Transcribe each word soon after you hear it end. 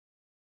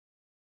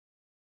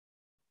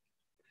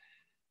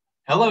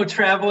Hello,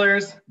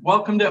 travelers.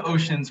 Welcome to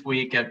Oceans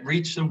Week at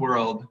Reach the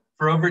World.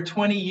 For over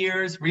 20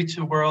 years, Reach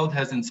the World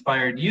has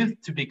inspired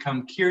youth to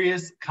become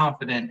curious,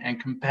 confident,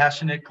 and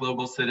compassionate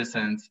global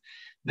citizens.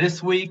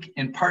 This week,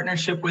 in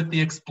partnership with the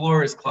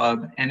Explorers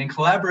Club and in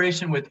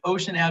collaboration with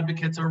ocean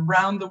advocates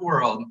around the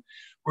world,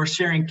 we're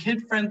sharing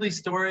kid-friendly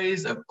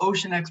stories of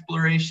ocean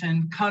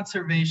exploration,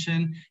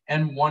 conservation,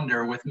 and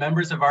wonder with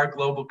members of our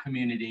global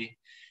community.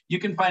 You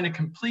can find a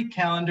complete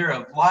calendar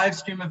of live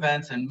stream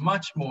events and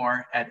much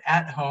more at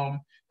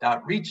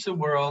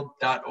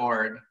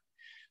athome.reachtheworld.org.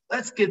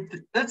 Let's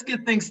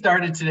get things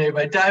started today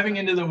by diving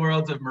into the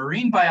worlds of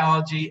marine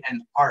biology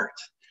and art.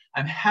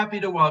 I'm happy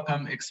to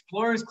welcome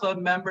Explorers Club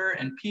member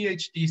and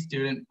PhD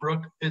student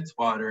Brooke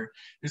Fitzwater,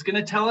 who's going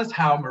to tell us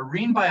how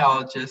marine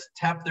biologists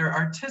tap their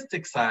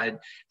artistic side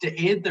to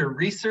aid their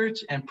research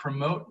and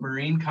promote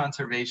marine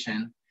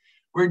conservation.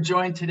 We're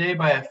joined today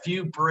by a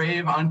few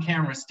brave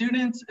on-camera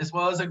students, as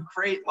well as a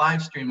great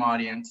live stream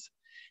audience.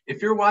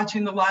 If you're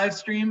watching the live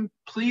stream,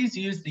 please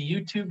use the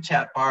YouTube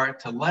chat bar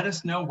to let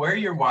us know where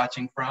you're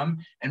watching from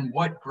and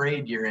what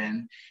grade you're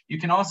in. You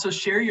can also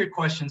share your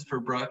questions for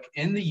Brooke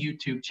in the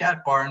YouTube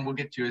chat bar, and we'll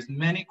get to as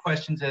many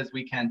questions as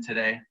we can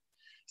today.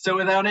 So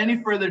without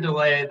any further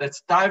delay,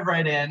 let's dive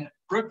right in.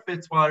 Brooke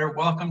Fitzwater,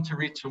 welcome to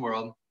Reach the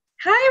World.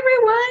 Hi,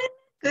 everyone.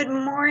 Good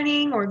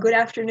morning or good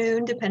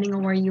afternoon, depending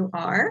on where you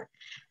are.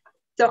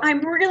 So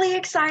I'm really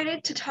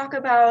excited to talk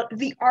about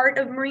the art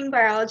of marine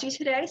biology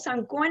today. So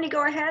I'm going to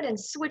go ahead and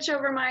switch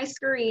over my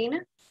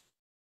screen.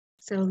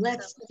 So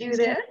let's do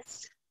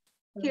this.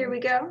 Here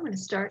we go. I'm going to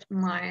start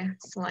my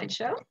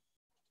slideshow.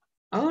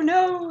 Oh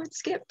no, it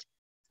skipped.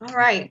 All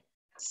right.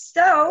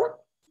 So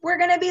we're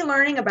going to be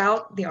learning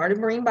about the art of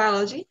marine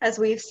biology, as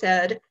we've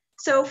said.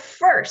 So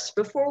first,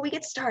 before we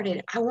get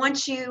started, I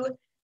want you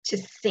to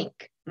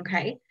think,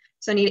 okay?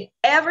 So I need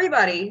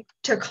everybody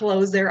to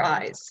close their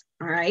eyes,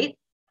 all right?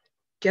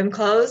 Get them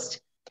closed.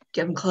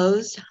 Get them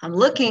closed. I'm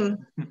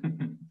looking. I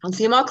don't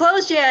see them all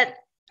closed yet.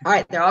 All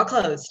right, they're all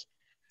closed.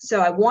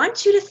 So I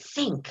want you to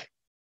think.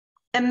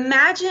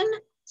 Imagine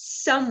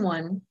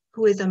someone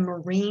who is a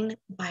marine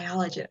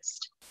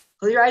biologist.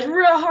 Close your eyes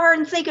real hard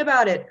and think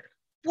about it.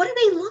 What do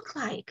they look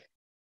like?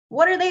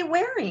 What are they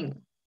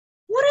wearing?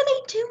 What are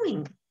they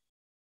doing?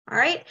 All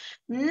right.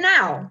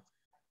 Now,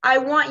 I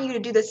want you to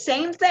do the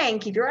same thing.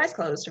 Keep your eyes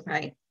closed,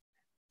 okay?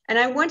 And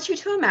I want you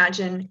to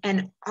imagine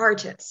an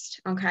artist,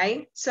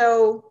 okay?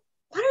 So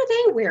what are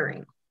they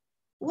wearing?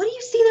 What do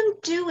you see them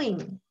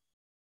doing?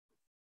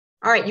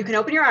 All right, you can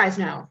open your eyes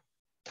now.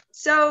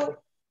 So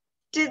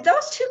did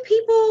those two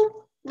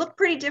people look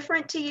pretty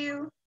different to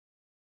you?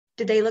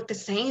 Did they look the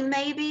same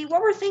maybe?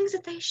 What were things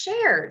that they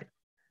shared?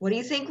 What do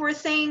you think were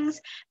things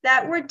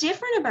that were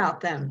different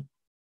about them?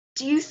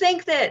 Do you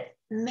think that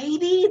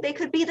maybe they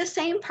could be the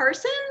same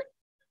person?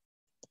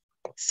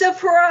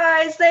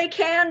 Surprise, they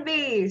can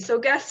be. So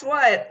guess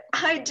what?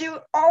 I do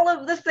all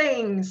of the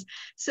things.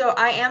 So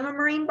I am a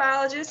marine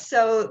biologist.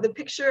 So the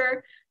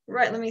picture,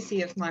 right, let me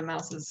see if my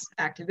mouse is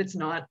active. It's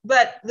not.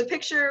 But the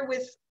picture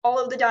with all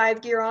of the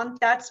dive gear on,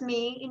 that's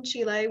me in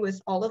Chile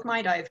with all of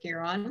my dive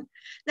gear on.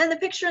 Then the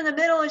picture in the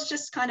middle is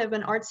just kind of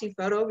an artsy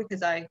photo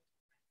because I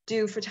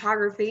do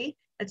photography.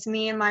 That's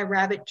me and my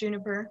rabbit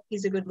Juniper.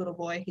 He's a good little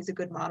boy. He's a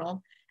good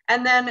model.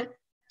 And then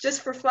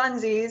just for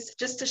funsies,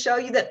 just to show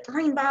you that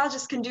marine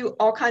biologists can do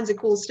all kinds of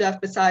cool stuff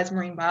besides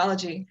marine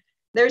biology.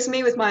 There's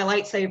me with my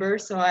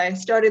lightsaber. So I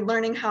started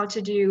learning how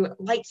to do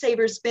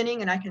lightsaber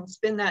spinning, and I can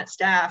spin that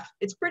staff.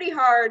 It's pretty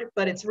hard,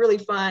 but it's really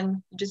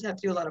fun. You just have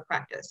to do a lot of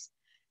practice.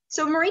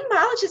 So marine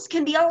biologists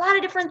can be a lot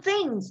of different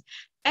things.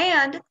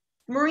 And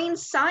marine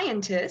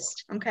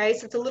scientists, okay,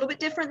 so it's a little bit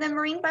different than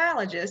marine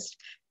biologists.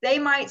 They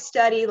might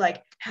study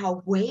like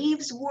how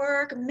waves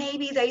work.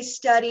 Maybe they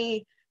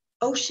study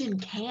ocean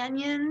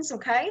canyons,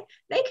 okay?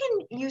 They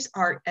can use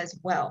art as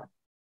well.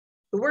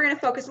 But we're gonna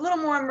focus a little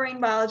more on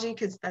marine biology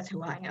because that's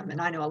who I am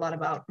and I know a lot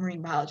about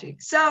marine biology.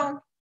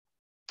 So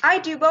I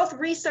do both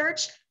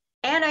research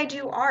and I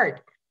do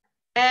art.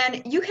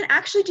 And you can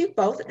actually do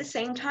both at the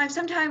same time.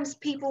 Sometimes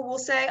people will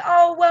say,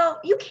 oh, well,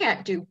 you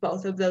can't do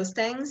both of those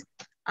things.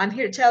 I'm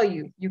here to tell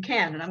you, you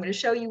can, and I'm gonna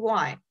show you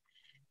why.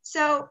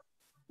 So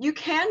you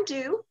can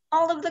do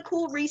all of the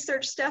cool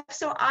research stuff.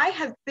 So I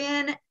have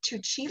been to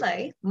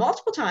Chile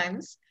multiple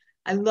times.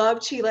 I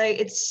love Chile.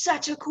 It's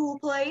such a cool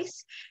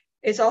place.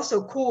 It's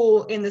also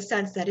cool in the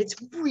sense that it's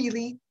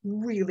really,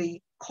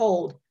 really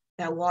cold.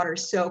 That water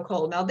is so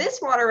cold. Now this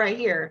water right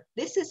here,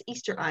 this is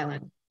Easter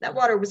Island. That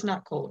water was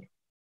not cold.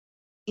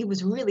 It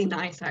was really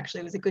nice,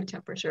 actually. It was a good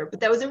temperature,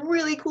 but that was a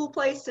really cool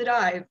place to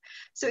dive.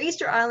 So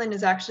Easter Island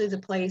is actually the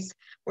place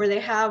where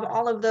they have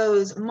all of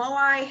those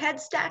Moai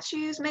head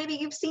statues. Maybe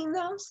you've seen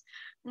those,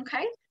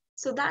 okay?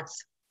 So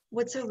that's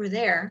what's over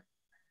there.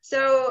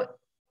 So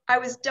I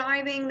was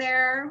diving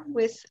there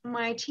with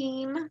my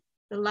team,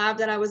 the lab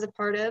that I was a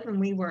part of, and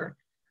we were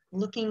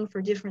looking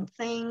for different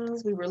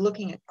things. We were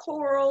looking at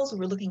corals, we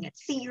were looking at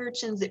sea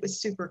urchins. It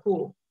was super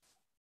cool.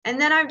 And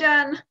then I've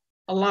done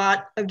a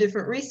lot of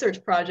different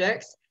research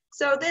projects.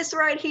 So this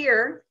right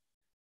here,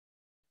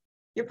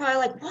 you're probably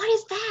like, what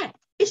is that?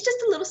 It's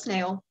just a little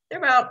snail. They're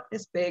about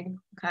this big,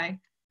 okay?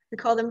 We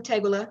call them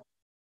tegula.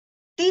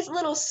 These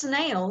little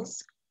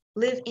snails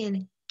live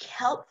in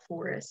kelp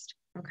forest,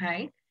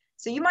 okay?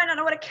 So you might not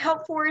know what a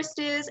kelp forest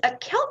is. A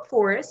kelp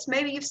forest,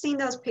 maybe you've seen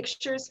those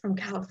pictures from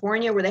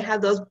California where they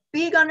have those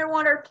big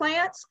underwater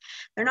plants.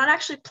 They're not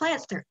actually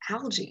plants, they're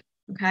algae,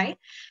 okay?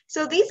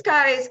 So these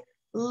guys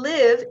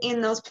live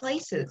in those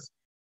places,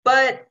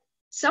 but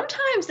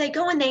sometimes they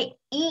go and they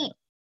eat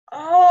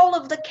all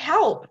of the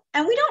kelp,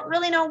 and we don't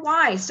really know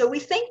why. So we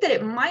think that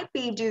it might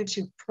be due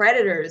to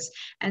predators.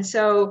 And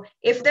so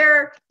if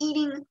they're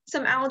eating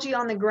some algae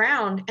on the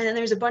ground and then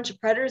there's a bunch of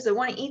predators that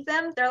want to eat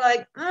them, they're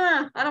like,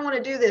 I don't want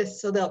to do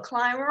this. So they'll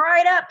climb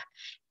right up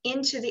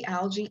into the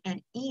algae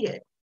and eat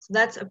it. So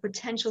that's a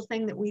potential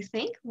thing that we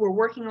think. We're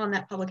working on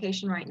that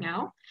publication right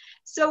now.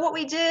 So what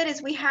we did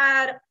is we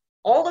had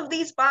all of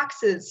these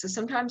boxes. So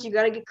sometimes you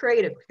got to get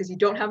creative because you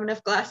don't have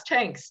enough glass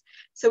tanks.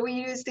 So we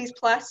use these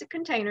plastic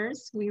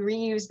containers. We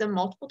reuse them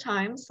multiple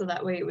times, so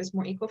that way it was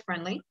more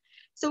eco-friendly.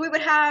 So we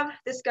would have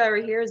this guy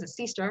right here as a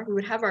sea star. We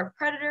would have our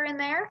predator in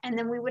there, and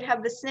then we would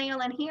have the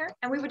snail in here,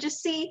 and we would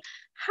just see,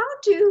 how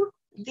do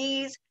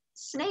these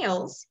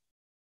snails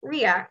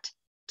react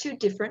to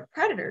different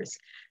predators?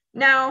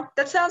 Now,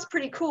 that sounds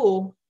pretty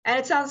cool, and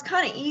it sounds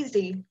kind of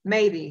easy,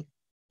 maybe,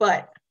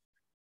 but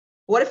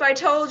what if I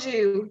told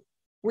you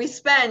we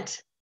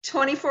spent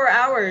 24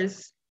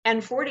 hours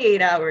and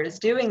 48 hours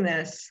doing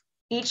this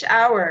each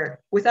hour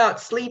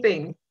without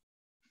sleeping?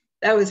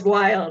 That was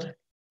wild.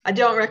 I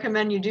don't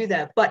recommend you do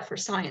that, but for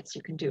science,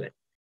 you can do it.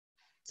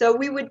 So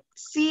we would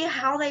see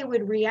how they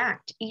would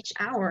react each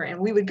hour, and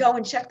we would go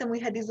and check them. We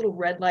had these little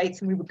red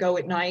lights, and we would go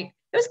at night.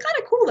 It was kind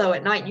of cool though.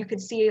 At night, you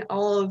could see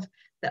all of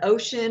the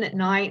ocean at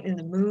night and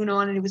the moon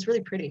on it. It was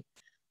really pretty.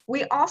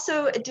 We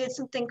also did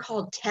something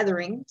called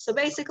tethering. So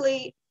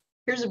basically,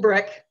 here's a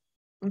brick.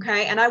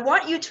 Okay, and I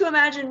want you to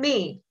imagine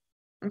me,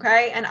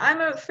 okay, and I'm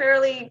a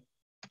fairly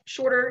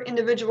shorter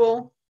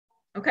individual,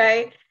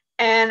 okay,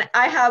 and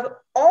I have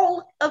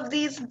all of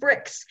these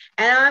bricks,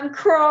 and I'm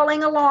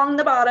crawling along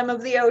the bottom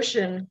of the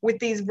ocean with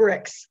these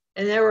bricks,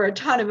 and there were a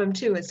ton of them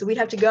too, and so we'd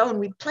have to go and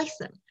we'd place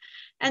them.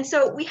 And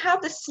so we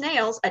have the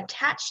snails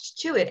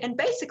attached to it, and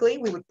basically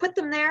we would put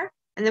them there,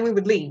 and then we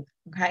would leave,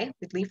 okay,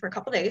 we'd leave for a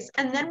couple days,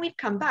 and then we'd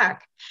come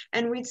back,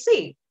 and we'd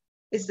see,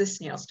 is the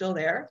snail still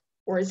there?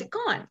 Or is it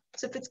gone?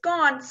 So if it's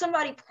gone,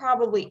 somebody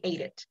probably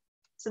ate it.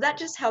 So that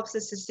just helps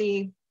us to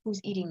see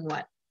who's eating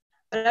what.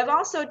 But I've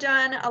also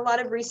done a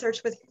lot of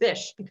research with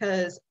fish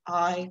because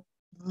I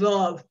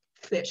love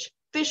fish.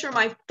 Fish are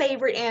my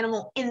favorite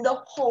animal in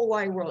the whole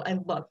wide world. I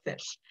love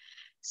fish.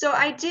 So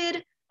I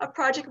did a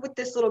project with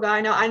this little guy.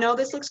 Now, I know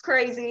this looks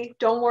crazy.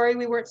 Don't worry,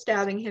 we weren't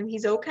stabbing him.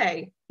 He's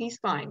okay. He's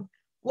fine.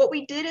 What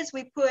we did is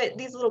we put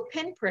these little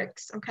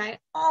pinpricks, okay,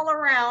 all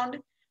around,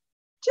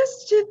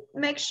 just to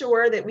make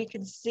sure that we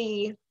could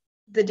see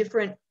the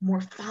different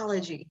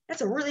morphology.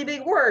 That's a really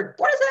big word.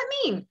 What does that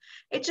mean?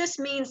 It just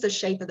means the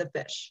shape of the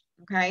fish,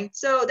 okay?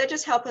 So that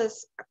just helps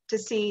us to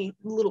see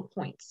little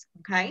points,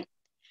 okay?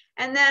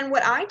 And then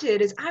what I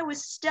did is I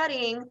was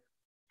studying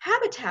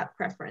habitat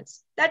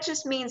preference. That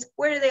just means,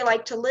 where do they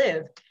like to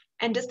live?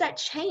 And does that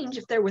change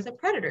if they're with a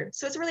predator?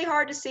 So it's really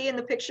hard to see in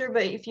the picture,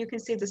 but if you can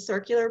see the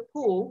circular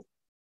pool,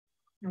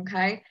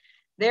 okay,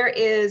 there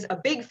is a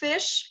big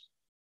fish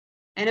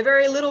and a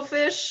very little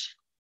fish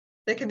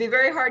that can be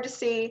very hard to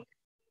see.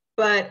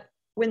 But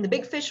when the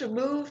big fish would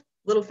move,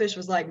 little fish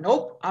was like,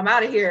 nope, I'm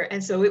out of here.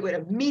 And so it would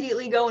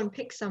immediately go and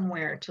pick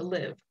somewhere to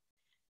live.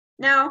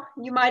 Now,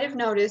 you might have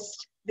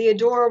noticed the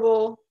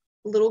adorable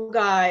little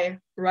guy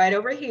right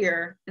over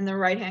here in the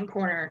right-hand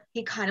corner.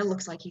 He kind of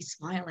looks like he's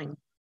smiling,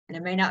 and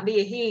it may not be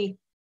a he.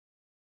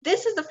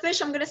 This is the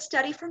fish I'm going to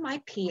study for my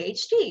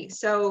PhD.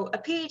 So a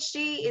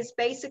PhD is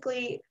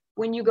basically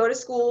when you go to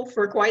school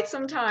for quite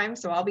some time.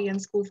 So I'll be in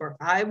school for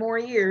 5 more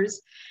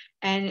years,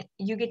 and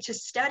you get to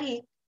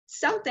study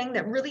something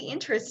that really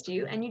interests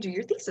you, and you do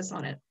your thesis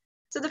on it.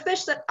 So the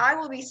fish that I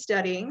will be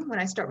studying when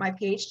I start my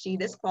PhD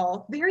this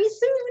fall, very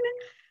soon,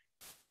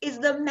 is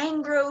the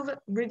mangrove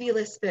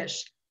rivulus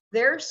fish.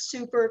 They're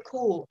super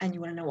cool. And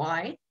you want to know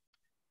why?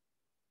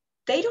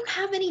 They don't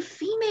have any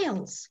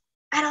females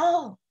at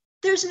all.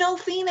 There's no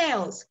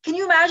females. Can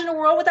you imagine a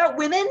world without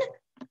women?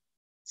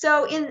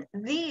 So in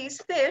these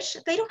fish,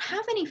 they don't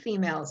have any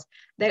females.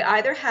 They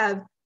either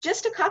have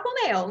just a couple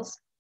males,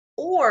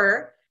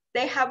 or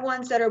they have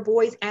ones that are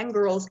boys and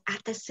girls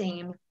at the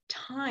same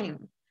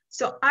time.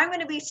 So I'm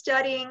going to be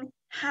studying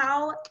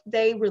how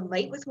they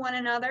relate with one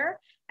another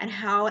and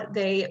how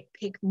they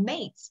pick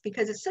mates,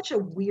 because it's such a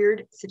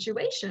weird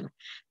situation.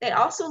 They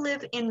also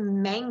live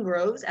in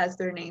mangroves, as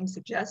their name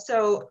suggests.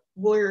 So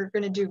we're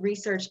going to do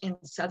research in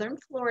southern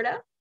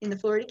Florida, in the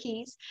Florida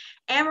Keys,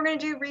 and we're going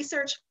to do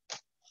research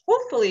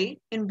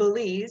hopefully in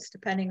Belize,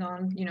 depending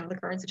on, the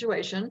current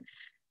situation.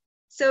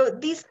 So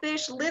these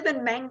fish live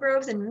in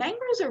mangroves, and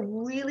mangroves are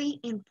really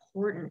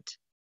important.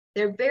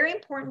 They're very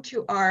important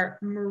to our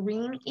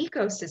marine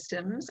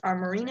ecosystems, our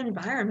marine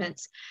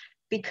environments,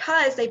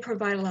 because they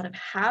provide a lot of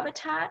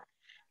habitat.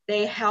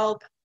 They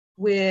help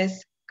with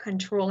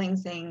controlling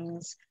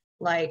things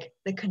like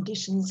the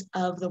conditions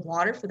of the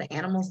water for the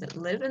animals that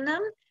live in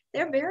them.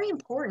 They're very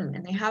important,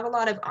 and they have a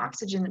lot of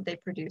oxygen that they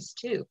produce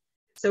too.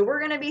 So we're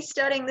going to be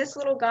studying this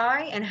little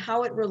guy and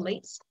how it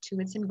relates to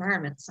its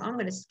environment. So I'm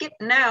going to skip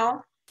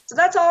now. So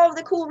that's all of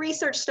the cool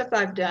research stuff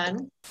I've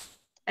done.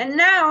 And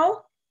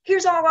now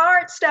here's all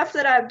art stuff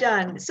that I've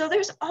done. So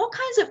there's all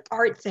kinds of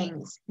art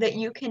things that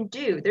you can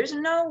do. There's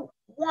no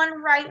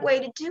one right way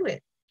to do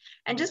it.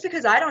 And just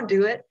because I don't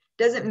do it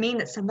doesn't mean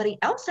that somebody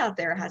else out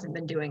there hasn't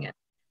been doing it.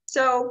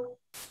 So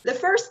the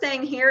first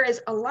thing here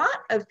is a lot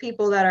of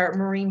people that are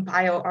marine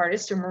bio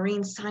artists or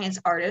marine science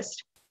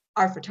artists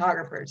are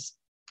photographers,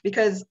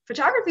 because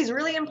photography is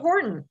really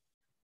important.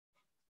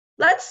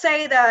 Let's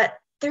say that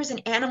there's an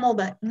animal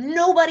that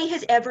nobody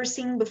has ever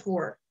seen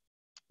before.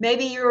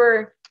 Maybe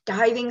you're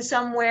diving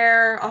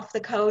somewhere off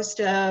the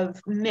coast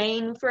of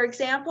Maine, for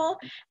example,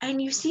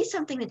 and you see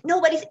something that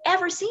nobody's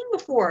ever seen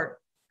before.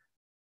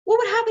 What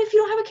would happen if you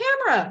don't have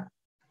a camera?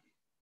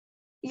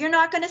 You're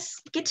not going to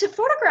get to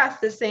photograph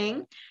the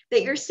thing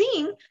that you're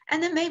seeing,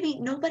 and then maybe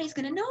nobody's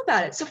going to know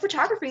about it. So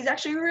photography is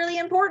actually really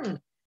important.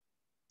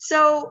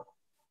 So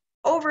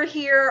over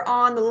here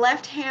on the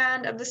left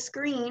hand of the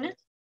screen,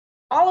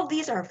 all of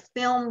these are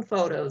film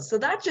photos. So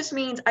that just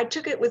means I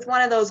took it with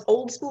one of those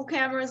old school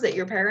cameras that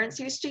your parents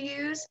used to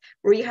use,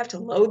 where you have to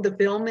load the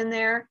film in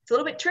there. It's a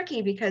little bit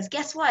tricky because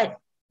guess what?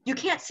 You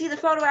can't see the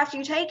photo after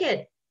you take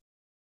it.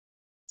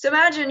 So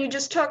imagine you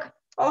just took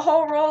a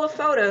whole roll of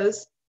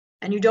photos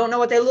and you don't know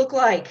what they look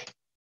like.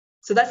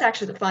 So that's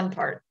actually the fun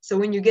part. So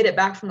when you get it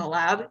back from the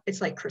lab, it's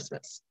like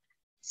Christmas.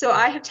 So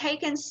I have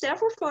taken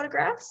several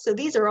photographs. So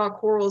these are all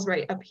corals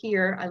right up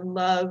here. I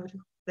loved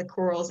the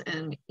corals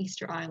in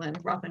Easter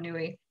Island, Rapa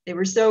Nui. They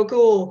were so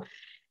cool.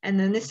 And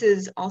then this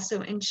is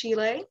also in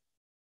Chile.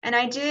 And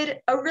I did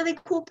a really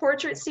cool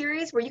portrait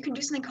series where you can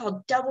do something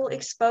called double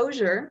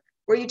exposure,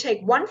 where you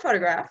take one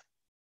photograph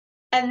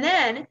and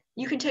then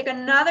you can take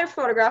another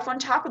photograph on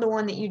top of the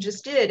one that you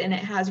just did, and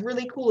it has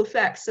really cool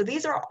effects. So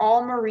these are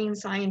all marine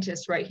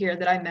scientists right here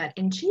that I met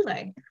in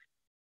Chile.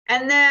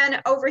 And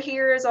then over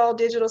here is all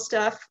digital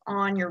stuff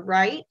on your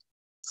right.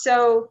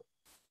 So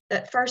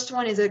that first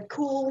one is a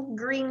cool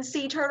green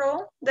sea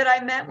turtle that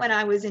I met when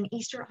I was in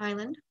Easter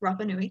Island,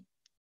 Rapa Nui.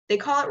 They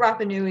call it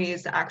Rapa Nui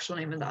is the actual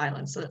name of the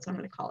island, so that's what I'm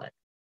going to call it.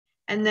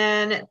 And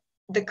then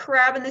the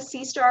crab and the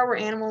sea star were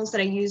animals that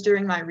I used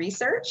during my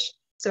research.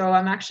 So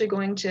I'm actually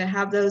going to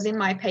have those in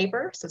my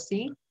paper. So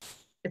see,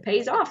 it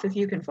pays off if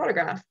you can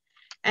photograph.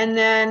 And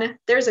then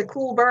there's a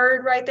cool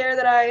bird right there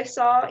that I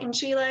saw in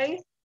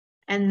Chile.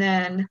 And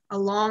then a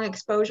long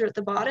exposure at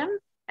the bottom.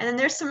 And then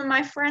there's some of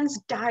my friends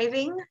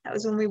diving. That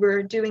was when we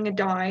were doing a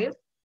dive.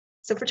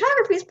 So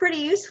photography is pretty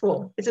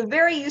useful. It's a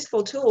very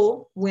useful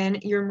tool when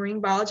you're a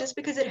marine biologist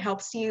because it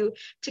helps you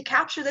to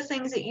capture the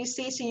things that you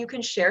see so you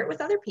can share it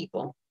with other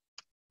people,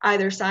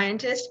 either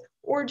scientists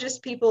or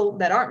just people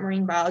that aren't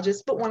marine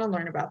biologists but want to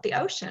learn about the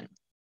ocean.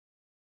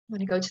 I'm going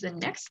to go to the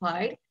next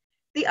slide.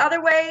 The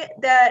other way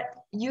that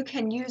you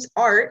can use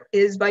art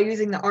is by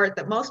using the art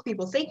that most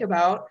people think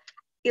about: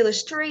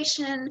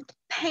 illustration,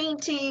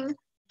 painting,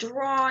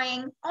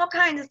 drawing, all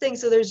kinds of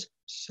things. So there's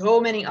so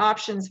many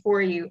options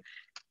for you.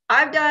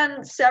 I've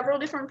done several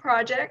different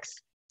projects.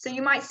 So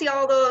you might see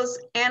all those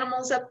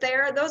animals up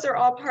there. Those are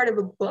all part of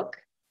a book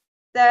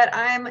that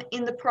I'm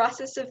in the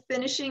process of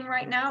finishing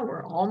right now.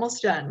 We're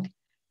almost done.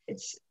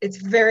 It's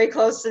very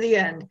close to the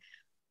end.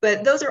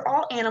 But those are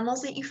all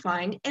animals that you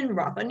find in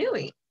Rapa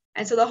Nui.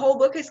 And so the whole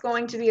book is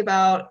going to be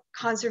about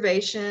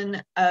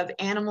conservation of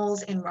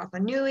animals in Rapa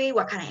Nui,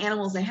 what kind of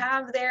animals they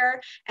have there.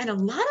 And a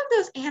lot of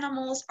those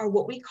animals are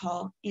what we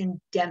call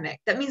endemic.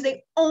 That means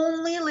they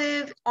only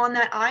live on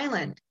that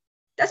island.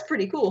 That's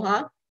pretty cool,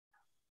 huh?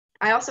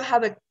 I also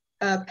have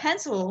a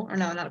pencil, or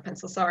no, not a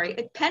pencil, sorry,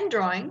 a pen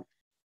drawing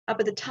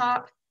up at the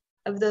top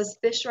of those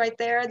fish right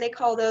there. They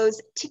call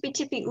those tipi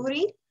tipi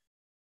uri,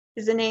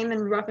 is the name in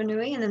Rapa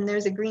Nui. And then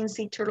there's a green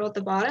sea turtle at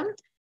the bottom.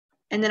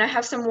 And then I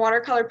have some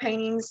watercolor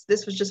paintings.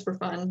 This was just for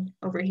fun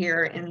over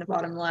here in the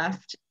bottom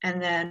left. And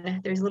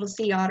then there's a little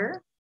sea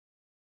otter.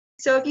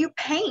 So if you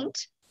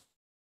paint,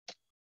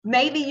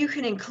 maybe you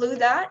can include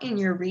that in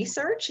your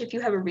research. If you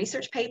have a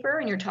research paper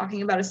and you're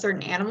talking about a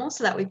certain animal,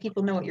 so that way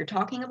people know what you're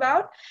talking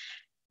about.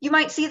 You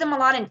might see them a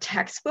lot in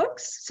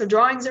textbooks. So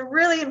drawings are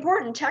really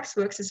important in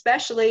textbooks,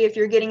 especially if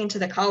you're getting into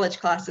the college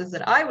classes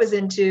that I was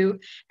into,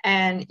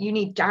 and you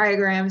need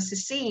diagrams to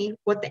see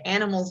what the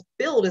animal's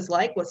build is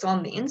like, what's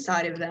on the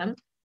inside of them.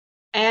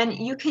 And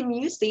you can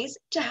use these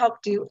to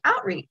help do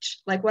outreach,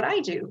 like what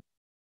I do.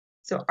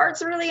 So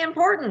art's really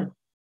important.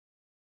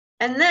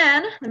 And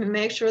then, let me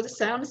make sure the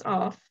sound is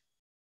off.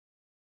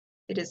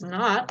 It is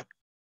not.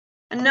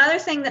 Another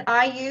thing that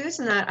I use,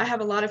 and that I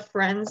have a lot of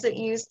friends that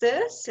use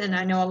this, and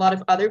I know a lot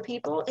of other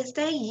people, is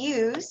they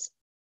use,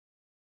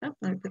 let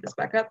me put this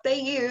back up,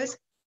 they use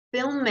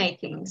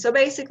filmmaking. So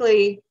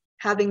basically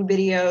having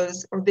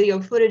videos or video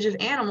footage of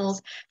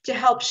animals to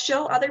help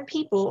show other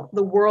people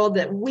the world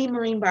that we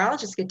marine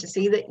biologists get to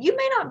see that you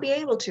may not be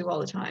able to all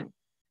the time.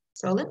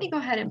 So let me go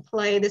ahead and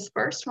play this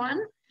first one.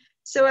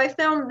 So I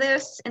filmed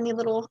this in the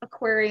little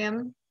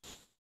aquarium.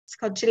 It's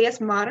called Chileas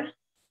Mar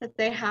that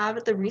they have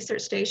at the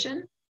research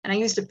station. And I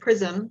used a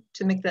prism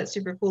to make that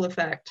super cool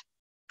effect.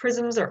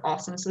 Prisms are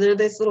awesome. So they're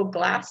this little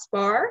glass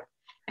bar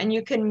and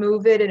you can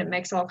move it and it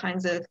makes all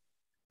kinds of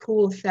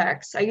cool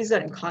effects. I use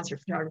that in concert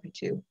photography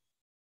too.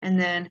 And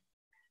then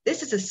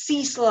this is a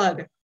sea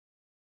slug.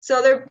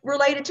 So they're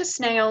related to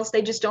snails.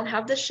 They just don't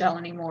have the shell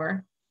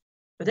anymore.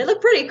 But they look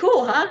pretty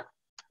cool, huh?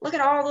 Look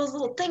at all those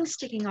little things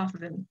sticking off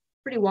of him.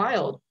 Pretty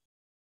wild.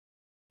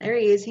 There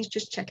he is. He's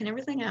just checking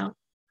everything out.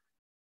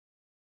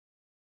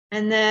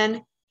 And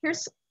then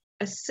here's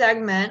a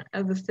segment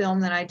of the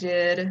film that I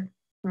did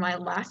for my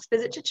last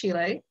visit to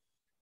Chile.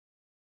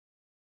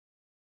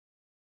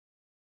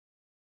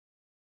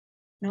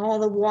 And all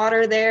the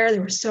water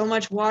there was so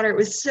much water. It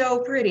was so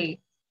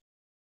pretty.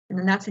 And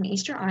then that's an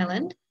Easter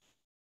Island.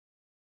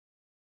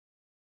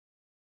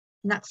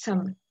 And that's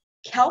some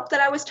kelp that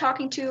I was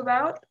talking to you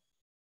about.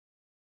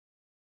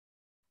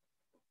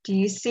 Do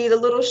you see the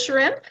little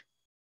shrimp?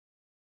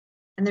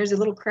 And there's a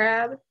little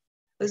crab.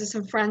 Those are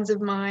some friends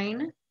of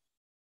mine.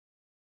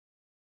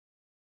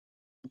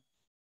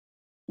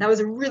 That was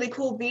a really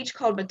cool beach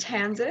called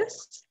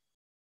Matanzas.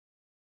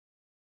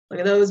 Look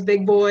at those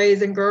big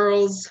boys and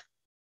girls.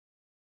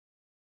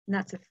 And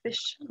that's a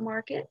fish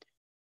market.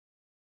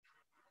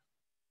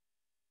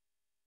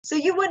 So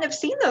you wouldn't have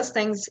seen those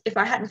things if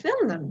I hadn't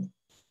filmed them.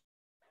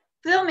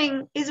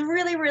 Filming is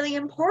really, really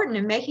important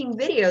in making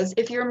videos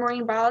if you're a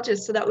marine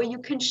biologist, so that way you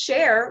can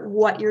share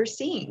what you're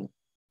seeing.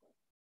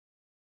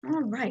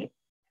 All right.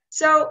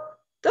 So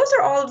those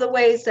are all of the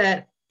ways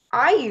that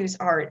I use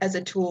art as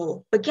a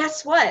tool. But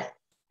guess what?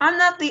 I'm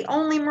not the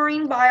only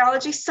marine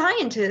biology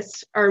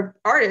scientist or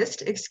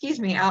artist, excuse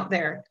me, out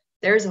there.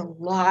 There's a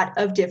lot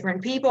of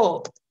different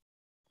people.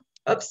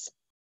 Oops,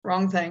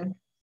 wrong thing.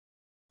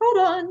 Hold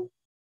on.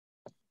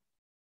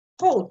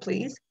 Hold,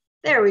 please.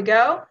 There we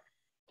go.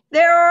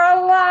 There are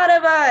a lot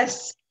of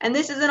us, and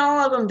this isn't all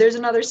of them. There's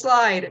another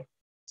slide.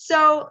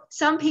 So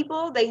some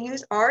people, they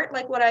use art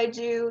like what I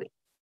do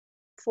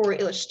for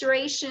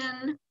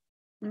illustration,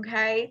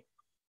 okay?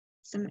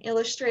 Some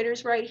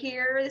illustrators right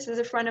here. This is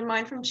a friend of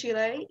mine from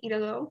Chile,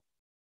 Idalo.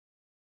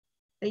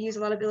 They use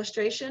a lot of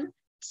illustration.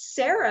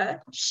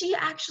 Sarah, she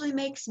actually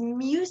makes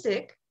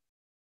music.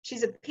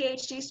 She's a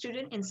PhD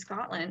student in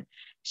Scotland.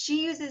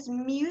 She uses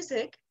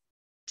music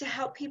to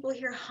help people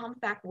hear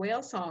humpback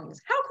whale songs.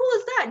 How cool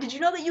is that? Did you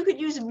know that you could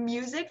use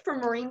music for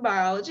marine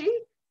biology?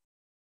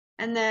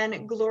 And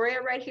then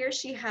Gloria right here,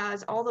 she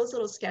has all those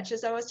little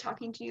sketches I was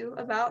talking to you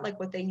about, like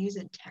what they use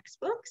in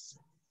textbooks.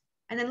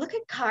 And then look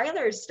at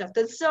Kyler's stuff.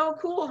 That's so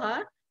cool,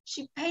 huh?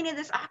 She painted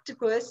this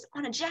octopus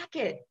on a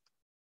jacket.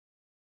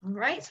 All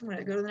right, so I'm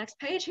gonna go to the next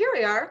page. Here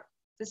we are.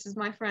 This is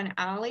my friend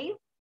Allie.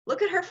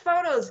 Look at her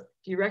photos.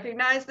 Do you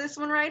recognize this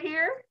one right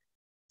here?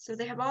 So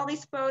they have all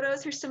these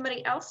photos. Here's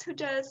somebody else who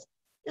does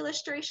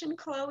illustration,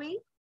 Chloe.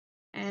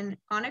 And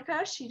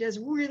Annika, she does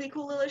really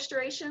cool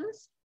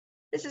illustrations.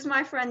 This is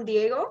my friend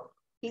Diego.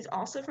 He's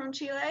also from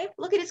Chile.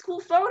 Look at his cool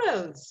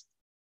photos.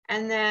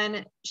 And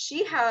then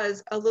she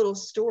has a little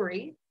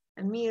story,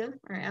 Emile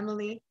or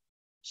Emily.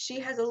 She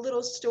has a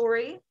little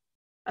story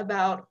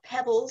about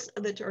Pebbles,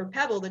 or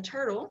Pebble the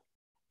turtle.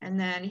 And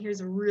then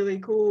here's a really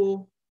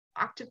cool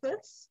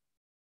octopus.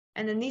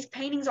 And then these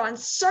paintings on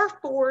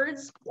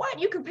surfboards. What?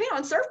 You can paint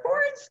on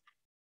surfboards?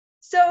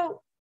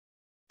 So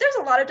there's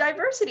a lot of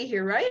diversity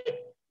here, right?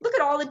 Look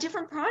at all the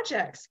different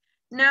projects.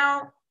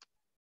 Now,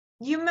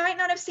 you might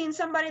not have seen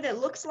somebody that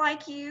looks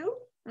like you,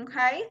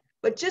 okay?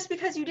 But just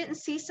because you didn't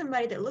see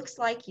somebody that looks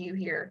like you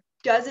here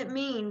doesn't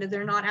mean that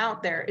they're not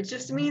out there. It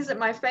just means that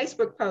my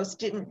Facebook post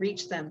didn't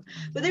reach them.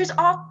 But there's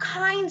all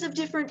kinds of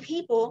different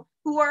people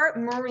who are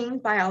marine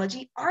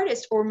biology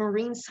artists or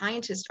marine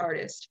scientist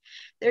artists.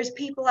 There's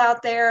people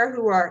out there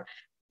who are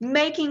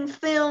making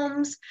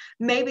films.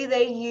 Maybe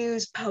they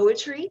use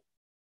poetry.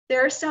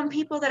 There are some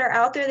people that are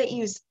out there that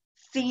use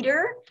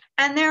theater,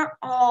 and they're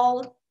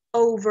all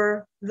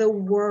over the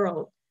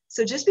world.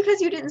 So just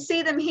because you didn't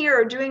see them here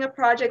or doing a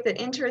project that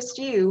interests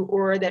you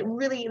or that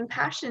really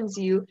impassions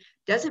you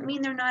doesn't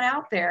mean they're not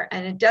out there,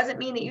 and it doesn't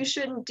mean that you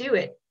shouldn't do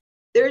it.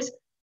 There's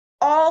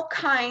all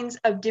kinds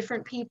of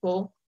different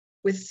people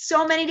with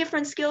so many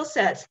different skill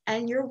sets,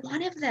 and you're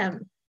one of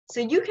them. So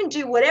you can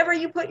do whatever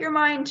you put your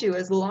mind to.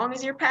 As long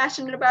as you're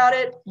passionate about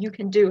it, you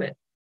can do it.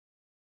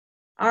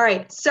 All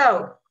right,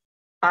 so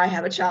I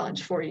have a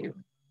challenge for you.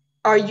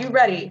 Are you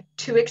ready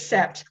to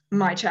accept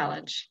my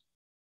challenge?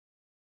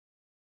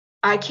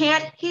 I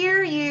can't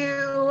hear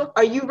you.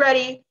 Are you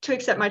ready to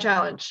accept my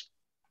challenge?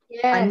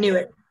 Yes. I knew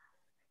it.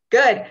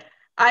 Good.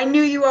 I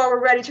knew you all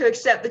were ready to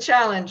accept the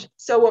challenge.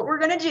 So what we're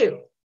going to do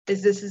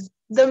is this is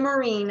the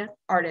Marine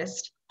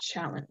Artist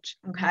Challenge,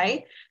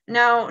 okay?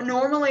 Now,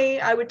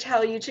 normally I would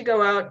tell you to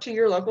go out to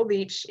your local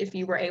beach if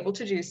you were able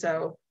to do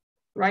so.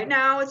 Right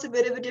now, it's a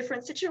bit of a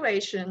different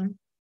situation.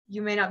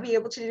 You may not be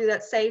able to do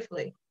that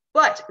safely,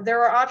 but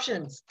there are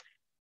options.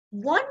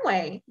 One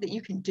way that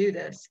you can do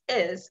this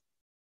is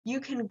you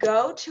can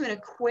go to an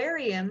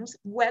aquarium's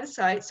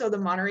website, so the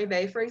Monterey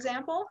Bay, for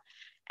example,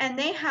 and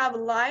they have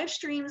live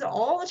streams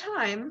all the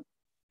time,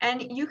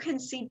 and you can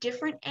see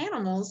different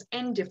animals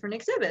in different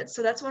exhibits.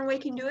 So that's one way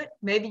you can do it.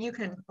 Maybe you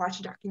can watch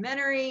a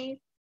documentary,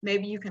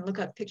 maybe you can look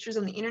up pictures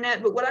on the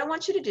internet, but what I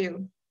want you to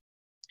do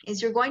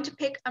is you're going to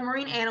pick a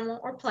marine animal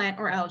or plant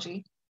or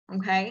algae,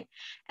 okay?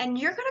 And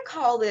you're gonna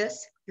call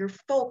this your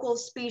focal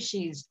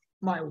species.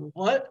 My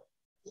what?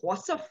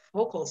 What's a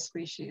focal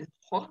species?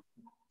 Huh?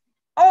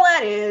 All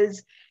that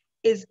is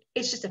it's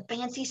just a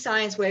fancy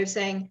science way of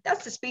saying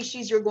that's the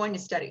species you're going to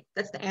study.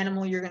 That's the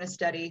animal you're going to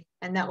study,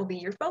 and that will be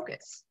your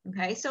focus.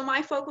 Okay, so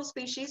my focal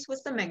species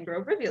was the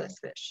mangrove rivulus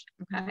fish.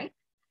 Okay,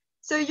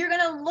 so you're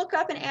going to look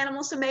up an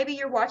animal. So maybe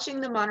you're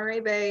watching the Monterey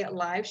Bay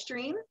live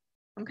stream.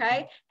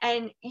 Okay,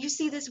 and you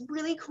see this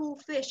really cool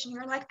fish, and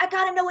you're like, I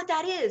got to know what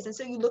that is. And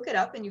so you look it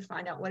up and you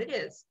find out what it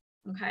is.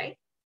 Okay,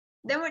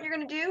 then what you're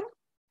going to do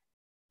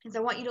is I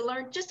want you to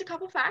learn just a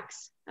couple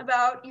facts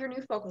about your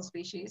new focal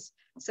species.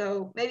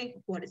 So maybe,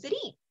 what does it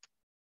eat?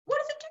 What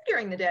does it do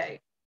during the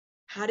day?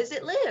 How does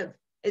it live?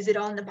 Is it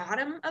on the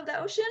bottom of the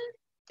ocean?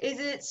 Is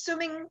it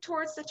swimming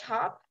towards the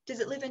top? Does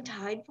it live in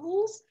tide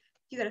pools?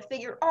 You got to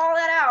figure all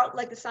that out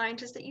like the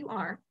scientist that you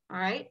are, all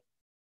right?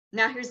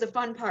 Now here's the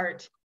fun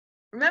part.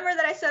 Remember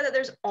that I said that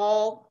there's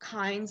all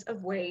kinds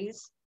of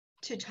ways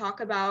to talk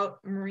about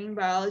marine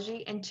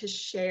biology and to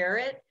share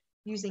it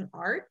using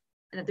art,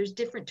 and that there's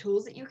different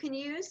tools that you can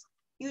use.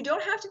 You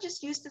don't have to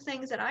just use the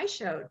things that I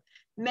showed.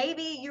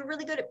 Maybe you're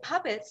really good at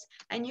puppets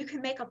and you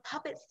can make a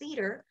puppet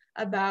theater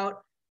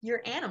about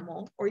your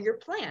animal or your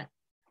plant.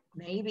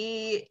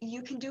 Maybe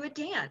you can do a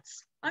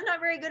dance. I'm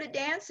not very good at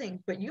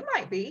dancing, but you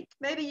might be.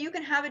 Maybe you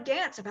can have a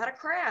dance about a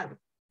crab.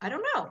 I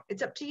don't know.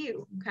 It's up to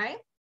you, okay?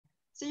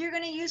 So you're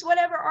going to use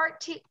whatever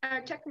art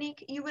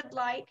technique you would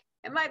like.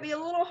 It might be a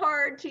little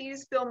hard to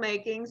use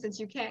filmmaking since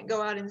you can't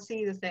go out and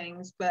see the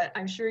things, but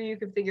I'm sure you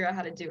can figure out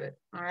how to do it,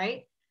 all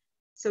right?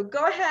 So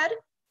go ahead,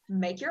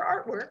 make your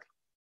artwork,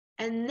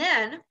 and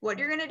then what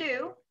you're gonna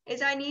do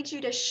is I need you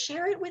to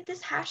share it with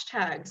this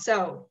hashtag.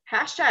 So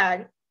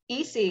hashtag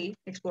EC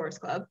Explorers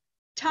Club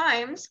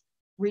times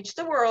Reach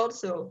the World,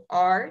 so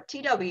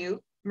RTW,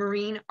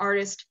 Marine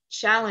Artist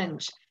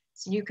Challenge.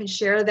 So you can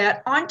share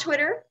that on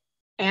Twitter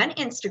and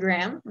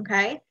Instagram,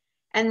 okay?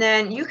 And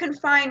then you can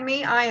find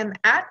me. I am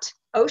at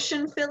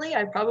Ocean Philly.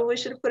 I probably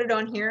should have put it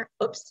on here.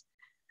 Oops.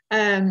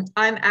 I'm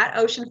at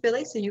Ocean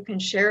Philly, so you can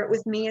share it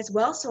with me as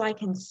well so I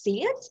can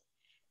see it.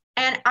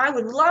 And I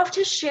would love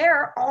to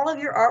share all of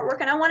your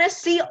artwork, and I want to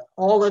see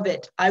all of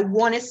it. I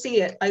want to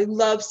see it. I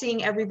love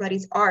seeing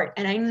everybody's art.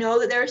 And I know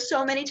that there are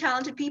so many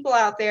talented people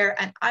out there,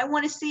 and I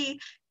want to see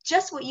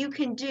just what you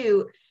can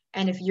do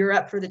and if you're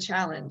up for the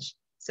challenge.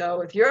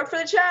 So if you're up for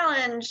the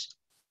challenge,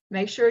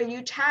 make sure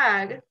you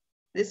tag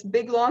this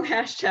big long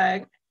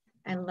hashtag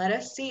and let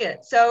us see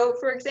it. So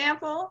for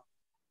example,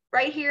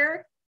 right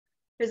here,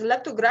 here's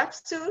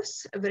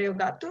Leptographus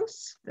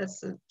variegatus. That's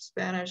the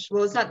Spanish,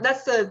 well, it's not,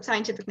 that's the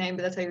scientific name,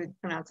 but that's how you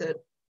pronounce it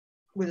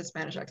with a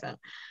Spanish accent.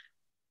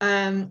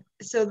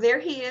 So there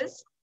he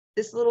is.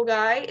 This little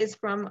guy is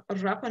from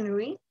Rapa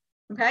Nui,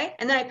 okay?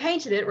 And then I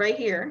painted it right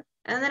here,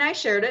 and then I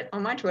shared it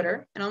on my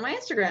Twitter and on my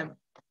Instagram.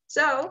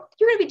 So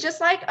you're gonna be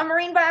just like a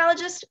marine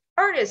biologist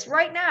artist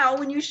right now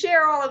when you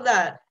share all of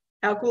that.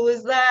 How cool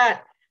is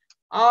that?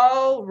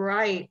 All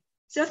right.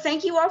 So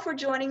thank you all for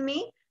joining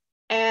me.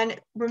 And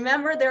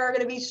remember, there are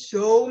going to be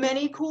so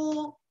many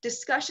cool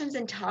discussions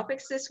and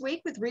topics this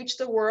week with Reach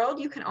the World.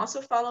 You can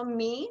also follow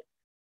me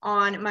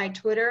on my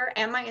Twitter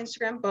and my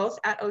Instagram, both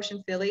at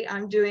Ocean Philly.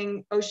 I'm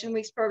doing Ocean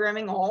Weeks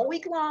programming all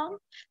week long.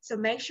 So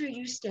make sure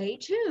you stay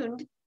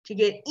tuned to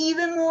get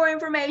even more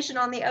information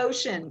on the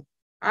ocean.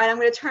 All right, I'm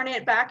going to turn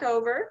it back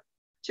over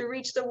to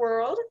Reach the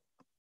World.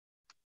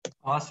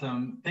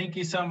 Awesome. Thank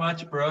you so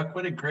much, Brooke.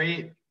 What a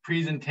great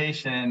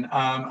presentation.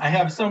 I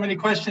have so many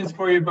questions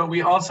for you, but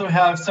we also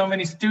have so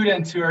many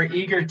students who are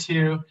eager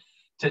to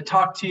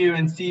talk to you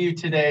and see you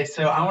today.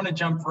 So I want to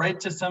jump right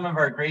to some of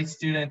our great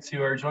students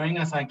who are joining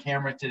us on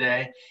camera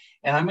today.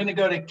 And I'm going to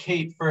go to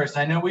Kate first.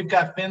 I know we've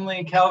got Finley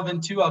and Calvin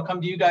too. I'll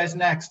come to you guys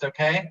next,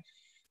 okay?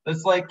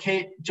 Let's let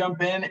Kate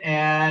jump in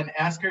and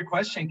ask her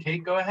question.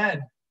 Kate, go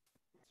ahead.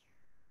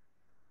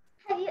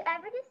 Have you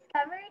ever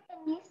discovered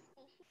a new species?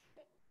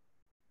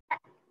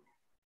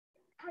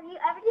 Have you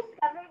ever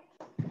discovered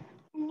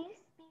a new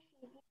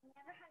species you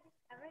never have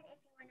discovered if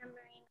you were a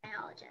marine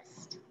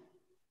biologist?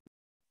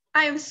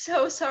 I am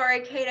so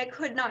sorry, Kate. I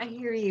could not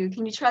hear you.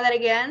 Can you try that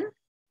again?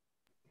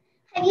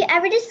 Have you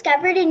ever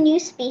discovered a new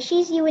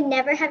species you would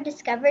never have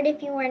discovered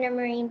if you weren't a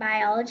marine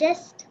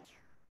biologist?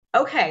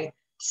 Okay,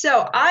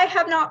 so I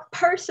have not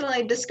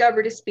personally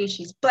discovered a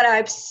species, but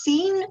I've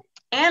seen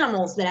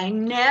animals that I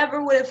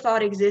never would have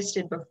thought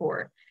existed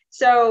before.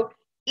 So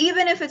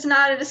even if it's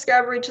not a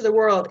discovery to the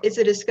world, it's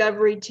a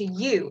discovery to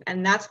you,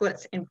 and that's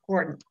what's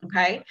important,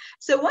 okay?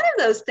 So one of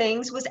those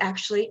things was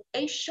actually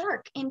a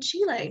shark in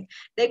Chile.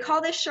 They call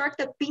this shark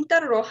the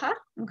Pinta Roja,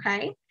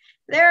 okay?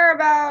 They're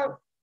about,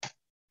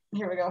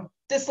 here we go,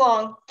 this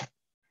long.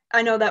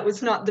 I know that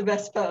was not the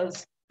best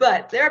pose,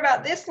 but they're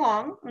about this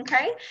long,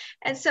 okay?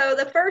 And so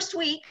the first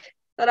week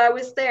that I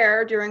was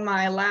there during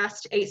my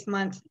last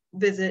 8-month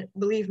visit.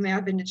 Believe me,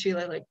 I've been to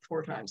Chile like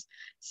 4 times.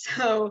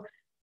 So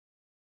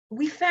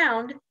we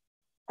found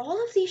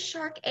all of these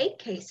shark egg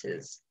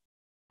cases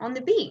on the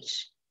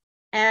beach.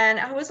 And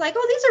I was like,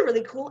 oh, these are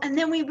really cool. And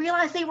then we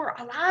realized they were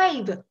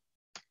alive.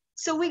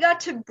 So we got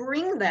to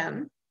bring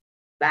them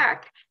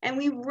back and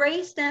we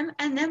raised them,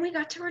 and then we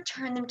got to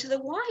return them to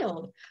the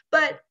wild.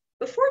 But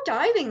before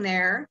diving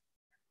there,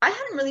 I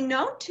hadn't really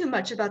known too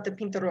much about the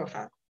Pinta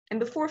Roja. And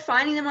before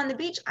finding them on the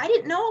beach, I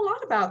didn't know a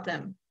lot about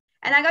them.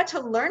 And I got to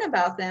learn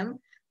about them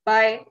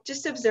by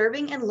just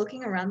observing and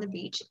looking around the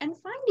beach and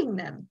finding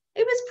them.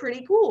 It was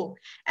pretty cool.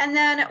 And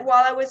then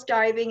while I was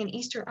diving in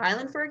Easter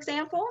Island, for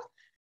example,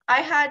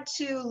 I had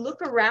to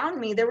look around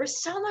me. There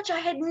was so much I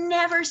had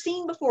never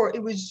seen before.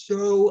 It was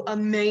so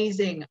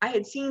amazing. I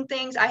had seen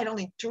things I had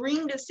only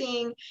dreamed of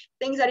seeing,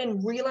 things I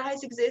didn't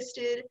realize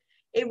existed.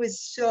 It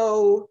was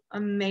so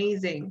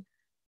amazing.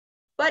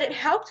 But it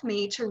helped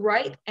me to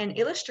write and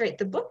illustrate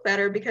the book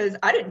better because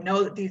I didn't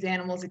know that these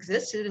animals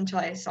existed until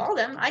I saw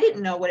them. I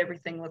didn't know what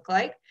everything looked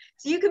like.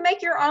 So you can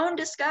make your own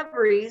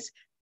discoveries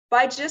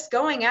by just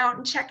going out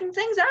and checking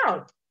things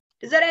out.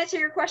 Does that answer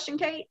your question,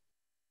 Kate?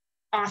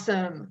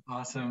 Awesome.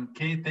 Awesome.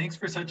 Kate, thanks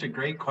for such a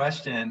great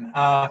question.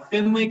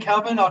 Finley,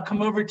 Calvin, I'll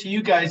come over to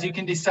you guys. You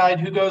can decide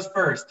who goes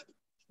first.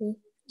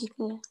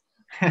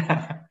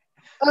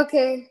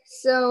 Okay,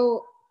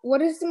 so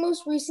what is the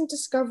most recent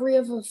discovery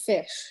of a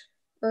fish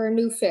or a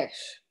new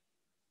fish?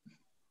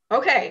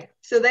 Okay,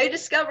 so they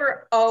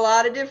discover a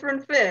lot of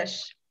different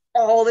fish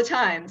all the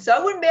time. So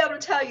I wouldn't be able to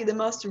tell you the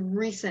most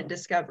recent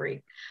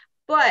discovery,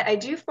 but I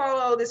do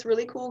follow this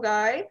really cool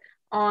guy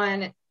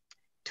on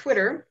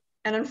Twitter.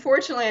 And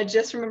unfortunately, I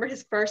just remember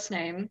his first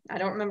name. I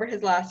don't remember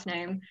his last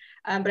name,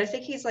 but I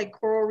think he's like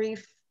Coral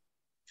Reef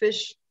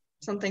Fish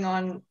something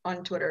on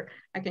Twitter.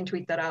 I can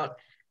tweet that out.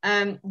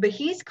 But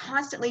he's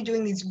constantly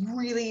doing these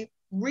really,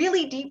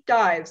 really deep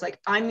dives. Like,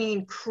 I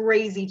mean,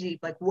 crazy deep,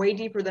 like way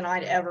deeper than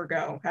I'd ever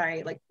go,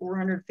 okay? Like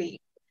 400 feet.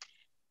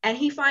 And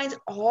he finds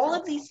all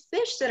of these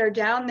fish that are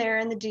down there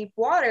in the deep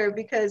water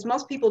because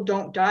most people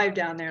don't dive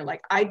down there.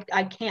 Like, I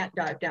can't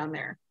dive down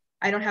there.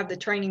 I don't have the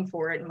training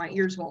for it and my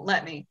ears won't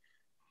let me.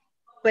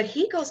 But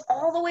he goes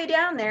all the way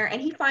down there and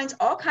he finds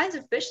all kinds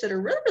of fish that are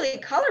really, really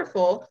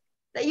colorful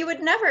that you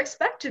would never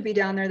expect to be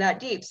down there that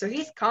deep. So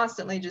he's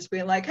constantly just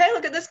being like, hey,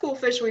 look at this cool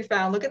fish we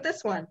found. Look at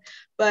this one.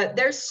 But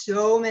there's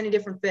so many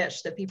different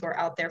fish that people are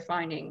out there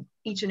finding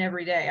each and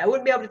every day. I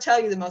wouldn't be able to tell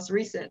you the most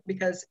recent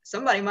because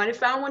somebody might have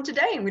found one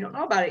today and we don't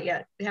know about it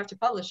yet. They have to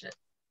publish it.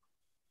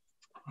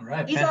 All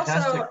right, he's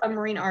fantastic. also a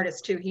marine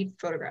artist too. He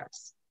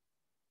photographs.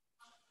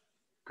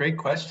 Great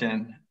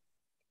question.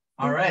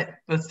 All right,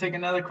 let's take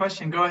another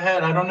question. Go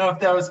ahead. I don't know if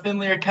that was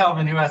Finley or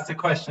Calvin who asked the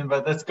question,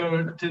 but let's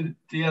go to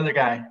the other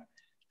guy.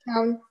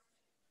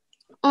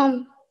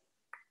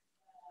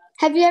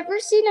 Have you ever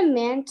seen a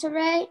manta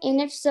ray,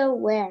 and if so,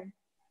 where?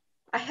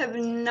 I have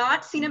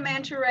not seen a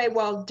manta ray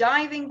while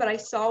diving, but I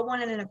saw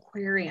one in an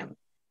aquarium.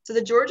 So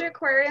the Georgia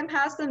Aquarium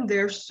has them.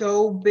 They're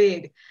so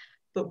big.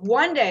 But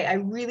one day I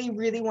really,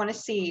 really want to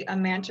see a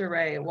manta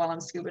ray while I'm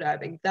scuba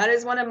diving. That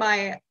is one of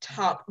my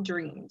top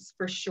dreams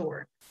for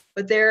sure.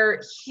 But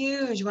they're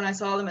huge when I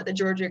saw them at the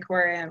Georgia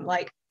Aquarium.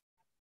 Like,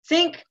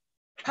 think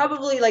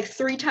probably like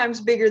 3 times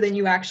bigger than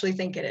you actually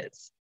think it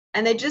is.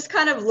 And they just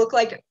kind of look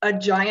like a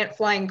giant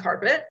flying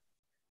carpet.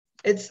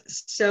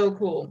 It's so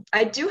cool.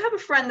 I do have a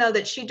friend though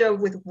that she dove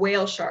with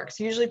whale sharks.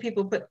 Usually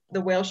people put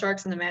the whale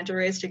sharks and the manta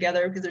rays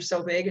together because they're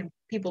so big and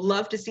people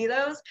love to see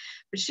those.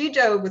 But she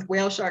dove with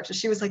whale sharks and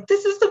she was like,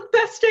 this is the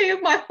best day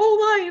of my whole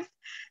life.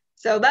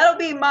 So that'll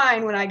be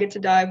mine when I get to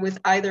dive with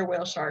either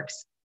whale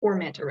sharks or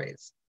manta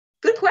rays.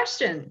 Good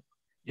question.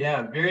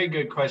 Yeah, very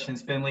good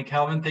questions, Finley.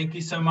 Calvin, thank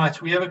you so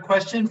much. We have a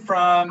question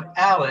from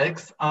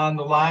Alex on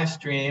the live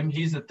stream.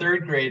 He's a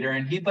 3rd grader,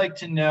 and he'd like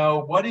to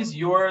know, what is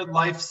your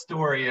life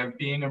story of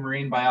being a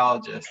marine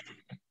biologist?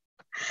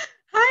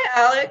 Hi,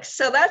 Alex.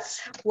 So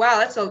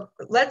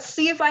let's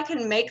see if I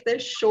can make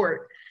this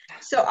short.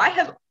 So I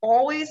have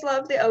always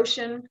loved the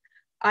ocean.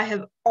 I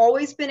have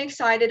always been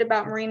excited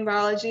about marine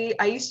biology.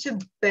 I used to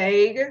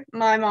beg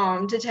my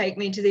mom to take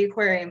me to the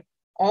aquarium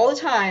all the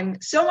time,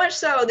 so much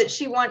so that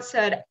she once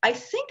said, I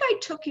think I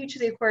took you to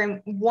the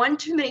aquarium one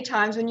too many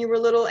times when you were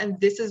little, and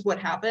this is what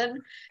happened.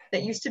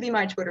 That used to be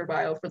my Twitter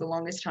bio for the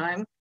longest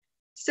time.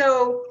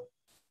 So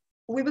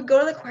we would go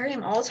to the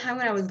aquarium all the time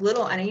when I was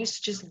little, and I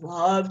used to just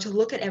love to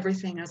look at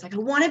everything. I was like, I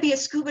want to be a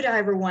scuba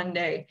diver one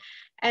day.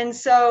 And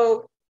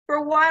so for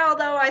a while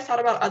though, I thought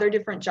about other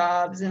different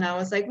jobs, and I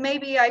was like,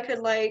 maybe I could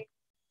like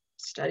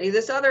study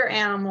this other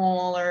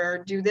animal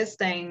or do this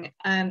thing.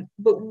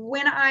 But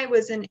when I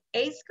was in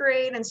 8th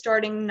grade and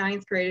starting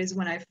 9th grade is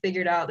when I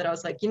figured out that I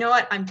was like, you know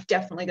what, I'm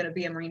definitely going to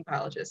be a marine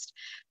biologist.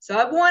 So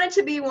I've wanted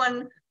to be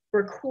one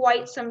for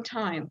quite some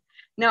time.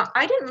 Now,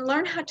 I didn't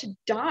learn how to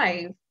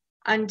dive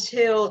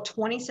until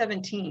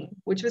 2017,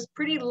 which was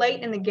pretty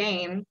late in the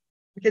game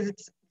because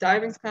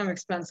diving's kind of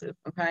expensive,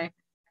 okay?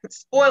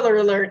 Spoiler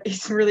alert,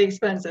 it's really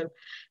expensive.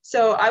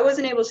 So I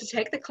wasn't able to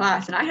take the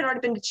class, and I had already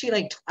been to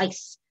Chile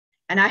twice.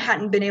 And I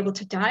hadn't been able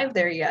to dive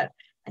there yet.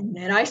 And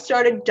then I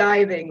started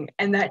diving,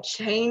 and that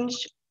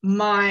changed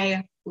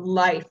my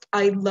life.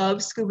 I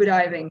love scuba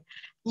diving.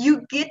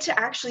 You get to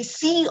actually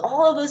see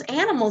all of those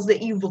animals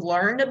that you've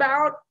learned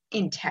about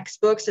in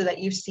textbooks or that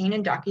you've seen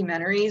in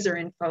documentaries or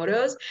in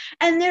photos,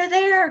 and they're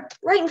there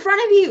right in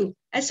front of you.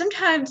 And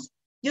sometimes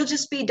you'll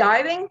just be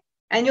diving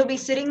and you'll be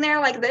sitting there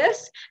like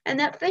this,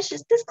 and that fish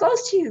is this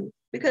close to you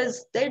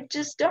because they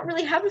just don't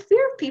really have a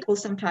fear of people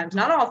sometimes.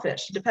 Not all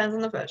fish, it depends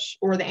on the fish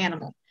or the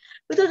animal.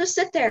 But they'll just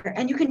sit there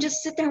and you can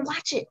just sit there and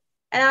watch it.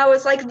 And I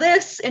was like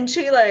this in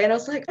Chile, and I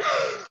was like,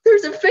 oh,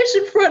 there's a fish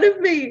in front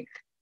of me.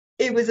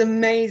 It was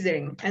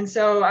amazing. And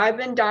so I've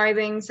been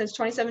diving since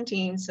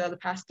 2017, so the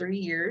past 3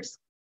 years.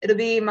 It'll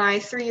be my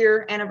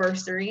 3-year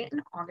anniversary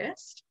in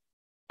August.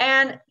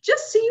 And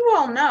just so you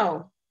all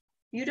know,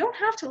 you don't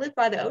have to live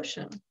by the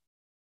ocean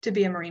to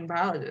be a marine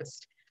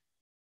biologist.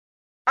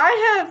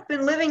 I have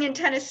been living in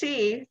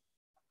Tennessee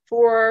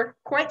for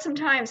quite some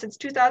time, since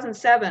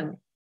 2007.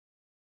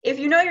 If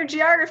you know your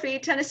geography,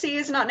 Tennessee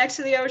is not next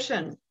to the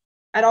ocean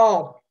at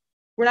all.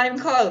 We're not even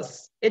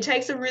close. It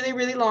takes a really,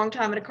 really long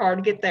time in a car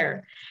to get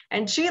there.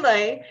 And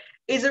Chile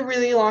is a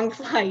really long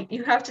flight.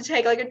 You have to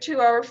take like a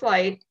 2-hour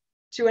flight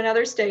to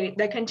another state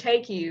that can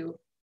take you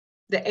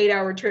the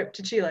 8-hour trip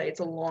to Chile.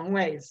 It's a long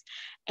ways.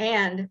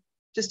 And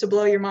just to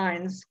blow your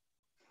minds,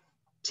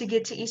 to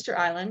get to Easter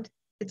Island,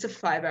 it's a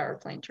 5-hour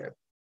plane trip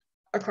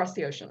across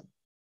the ocean.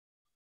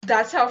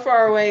 That's how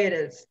far away it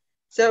is.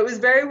 So it was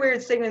very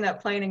weird sitting in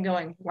that plane and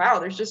going, wow,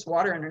 there's just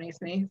water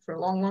underneath me for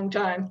a long, long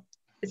time.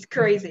 It's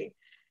crazy.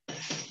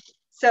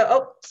 So,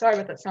 oh, sorry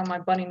about that sound. My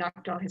bunny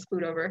knocked all his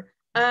food over.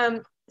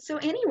 So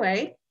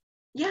anyway,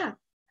 yeah,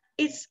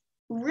 it's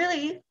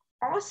really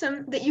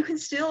awesome that you can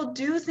still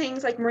do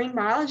things like marine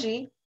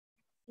biology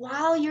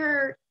while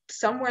you're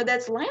somewhere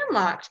that's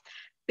landlocked.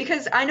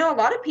 Because I know a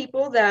lot of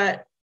people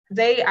that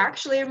they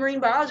actually are marine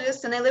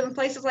biologists and they live in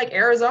places like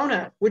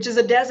Arizona, which is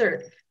a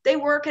desert. They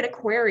work at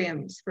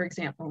aquariums, for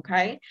example,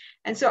 okay?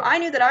 And so I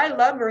knew that I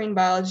love marine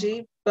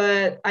biology,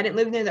 but I didn't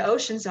live near the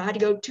ocean, so I had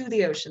to go to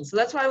the ocean. So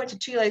that's why I went to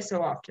Chile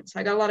so often. So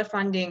I got a lot of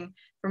funding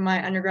from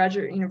my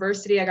undergraduate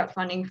university. I got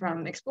funding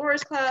from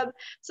Explorers Club.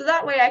 So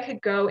that way I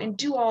could go and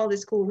do all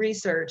this cool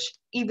research,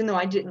 even though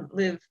I didn't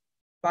live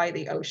by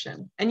the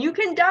ocean. And you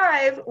can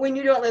dive when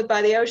you don't live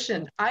by the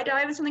ocean. I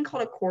dive in something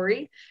called a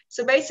quarry.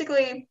 So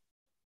basically,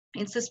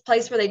 it's this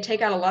place where they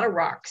take out a lot of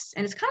rocks,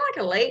 and it's kind of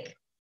like a lake,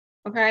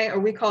 okay? Or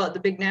we call it the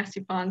big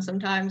nasty pond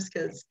sometimes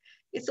because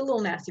it's a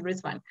little nasty, but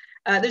it's fine.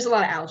 There's a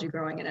lot of algae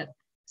growing in it.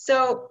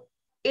 So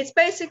it's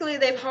basically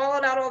they've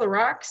hollowed out all the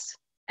rocks,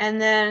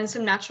 and then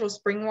some natural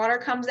spring water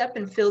comes up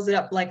and fills it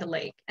up like a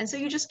lake. And so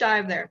you just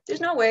dive there. There's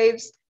no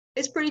waves.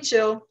 It's pretty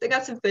chill. They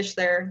got some fish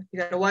there. You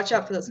got to watch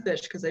out for those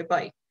fish because they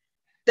bite.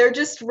 They're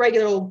just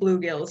regular old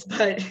bluegills,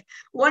 but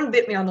one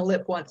bit me on the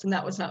lip once, and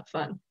that was not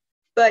fun.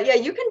 But yeah,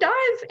 you can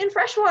dive in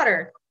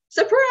freshwater.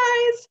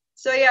 Surprise!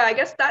 So yeah, I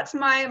guess that's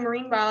my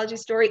marine biology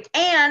story.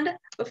 And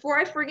before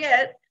I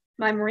forget,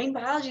 my marine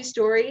biology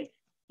story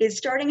is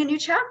starting a new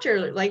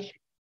chapter. Like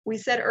we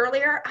said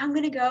earlier, I'm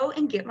going to go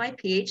and get my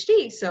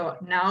PhD. So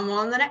now I'm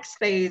on the next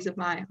phase of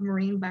my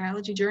marine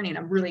biology journey, and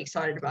I'm really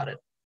excited about it.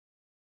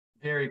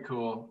 Very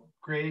cool.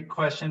 Great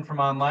question from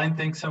online.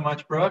 Thanks so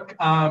much, Brooke.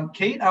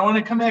 Kate, I want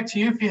to come back to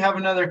you if you have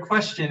another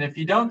question. If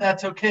you don't,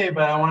 that's okay,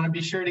 but I want to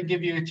be sure to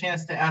give you a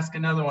chance to ask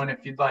another one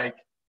if you'd like.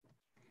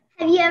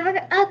 Have you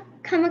ever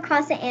come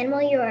across an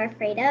animal you are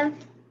afraid of?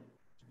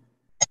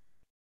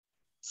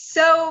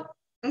 So,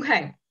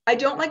 okay, I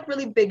don't like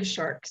really big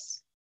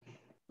sharks.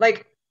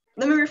 Like,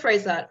 let me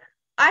rephrase that.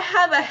 I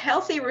have a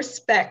healthy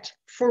respect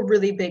for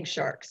really big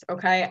sharks,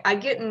 okay? I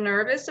get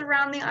nervous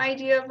around the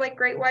idea of like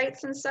great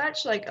whites and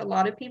such, like a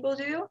lot of people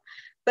do,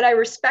 but I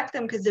respect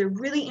them because they're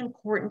really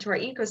important to our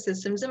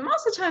ecosystems, and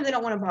most of the time they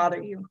don't want to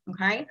bother you,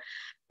 okay?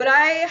 But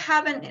I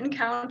haven't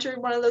encountered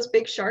one of those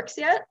big sharks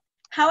yet.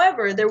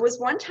 However, there was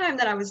one time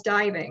that I was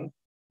diving,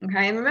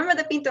 okay? And remember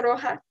the pinta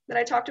roja that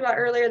I talked about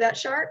earlier, that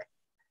shark?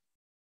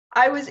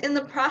 I was in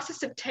the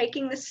process of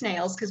taking the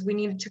snails because we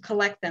needed to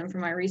collect them for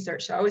my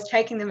research. So I was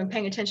taking them and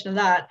paying attention to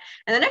that.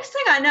 And the next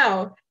thing I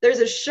know, there's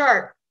a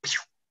shark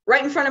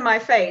right in front of my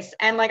face.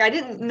 And like, I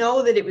didn't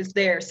know that it was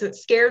there. So it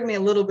scared me a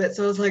little bit.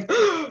 So I was like,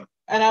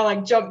 and I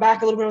like jumped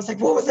back a little bit. I was like,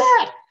 what was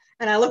that?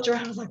 And I looked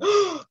around, I was like,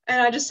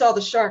 and I just saw the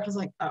shark. I was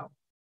like, oh,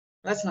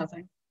 that's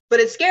nothing. But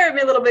it scared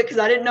me a little bit because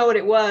I didn't know what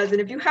it was. And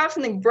if you have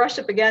something brush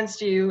up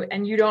against you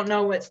and you don't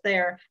know what's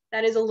there,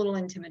 that is a little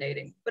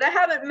intimidating. But I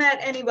haven't met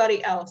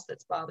anybody else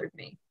that's bothered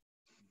me.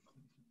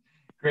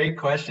 Great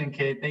question,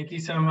 Kate. Thank you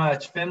so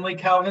much. Finley,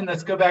 Calvin,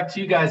 let's go back to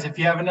you guys. If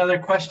you have another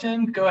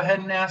question, go ahead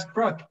and ask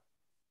Brooke.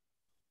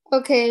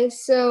 Okay,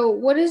 so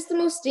what is the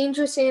most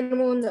dangerous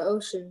animal in the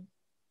ocean?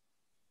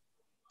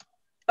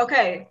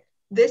 Okay,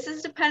 this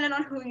is dependent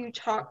on who you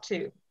talk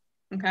to.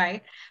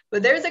 Okay,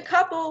 but there's a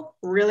couple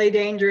really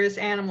dangerous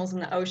animals in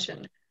the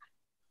ocean.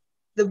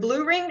 The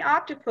blue-ringed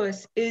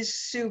octopus is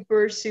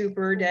super,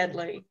 super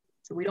deadly.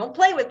 So we don't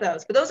play with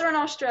those, but those are in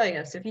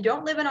Australia. So if you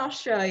don't live in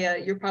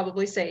Australia, you're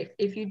probably safe.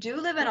 If you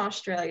do live in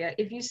Australia,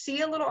 if you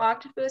see a little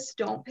octopus,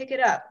 don't pick it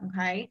up,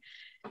 okay?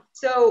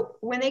 So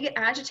when they get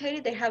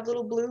agitated, they have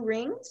little blue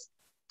rings.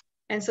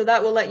 And so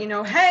that will let you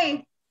know,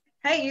 hey,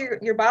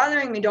 you're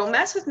bothering me. Don't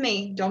mess with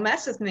me. Don't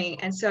mess with me.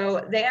 And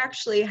so they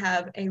actually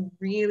have a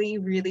really,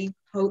 really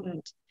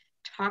potent,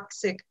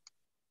 toxic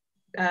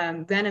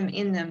venom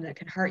in them that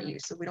can hurt you.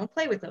 So we don't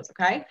play with those,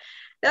 okay?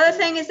 The other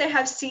thing is they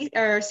have sea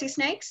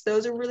snakes.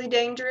 Those are really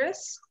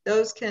dangerous.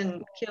 Those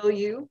can kill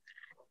you.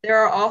 There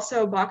are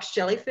also box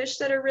jellyfish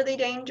that are really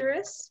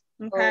dangerous,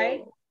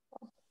 okay?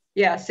 Oh.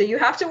 Yeah, so you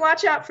have to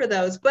watch out for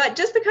those. But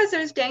just because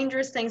there's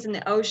dangerous things in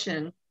the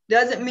ocean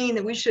doesn't mean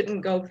that we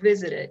shouldn't go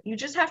visit it. You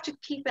just have to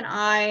keep an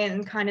eye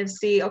and kind of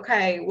see,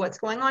 okay, what's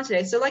going on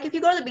today? So like if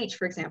you go to the beach,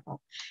 for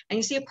example, and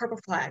you see a purple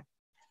flag,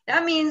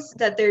 that means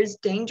that there's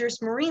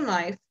dangerous marine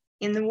life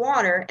in the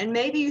water and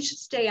maybe you should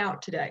stay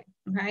out today,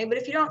 okay? But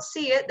if you don't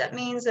see it, that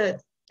means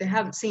that they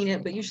haven't seen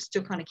it, but you should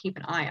still kind of keep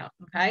an eye out,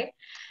 okay?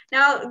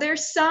 Now,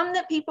 there's some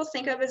that people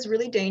think of as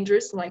really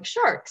dangerous, like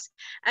sharks.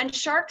 And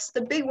sharks,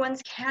 the big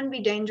ones, can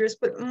be dangerous,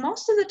 but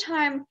most of the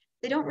time,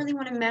 they don't really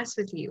want to mess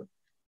with you.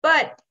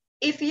 But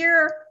if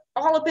you're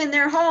all up in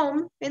their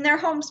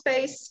home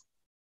space,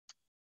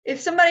 if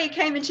somebody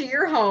came into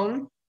your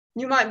home,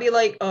 you might be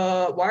like,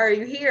 why are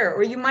you here?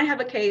 Or you might have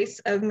a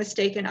case of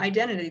mistaken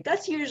identity.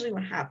 That's usually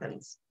what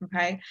happens,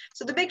 okay?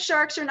 So the big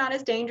sharks are not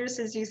as dangerous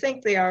as you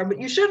think they are,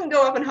 but you shouldn't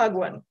go up and hug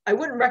one. I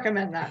wouldn't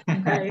recommend that,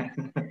 okay?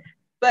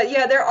 But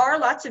yeah, there are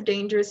lots of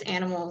dangerous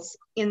animals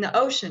in the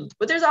ocean,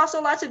 but there's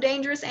also lots of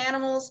dangerous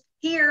animals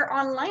here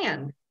on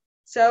land.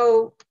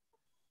 So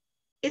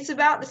it's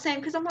about the same,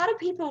 because a lot of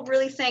people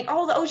really think,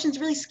 oh, the ocean's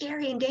really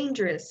scary and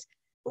dangerous.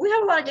 But we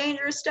have a lot of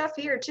dangerous stuff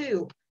here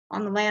too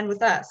on the land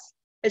with us.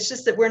 It's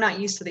just that we're not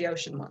used to the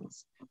ocean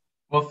ones.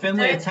 Well,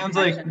 Finley, it sounds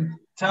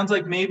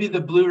like maybe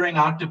the blue ring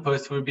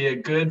octopus would be a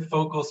good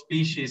focal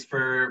species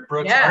for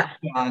Brooke's art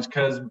challenge,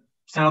 because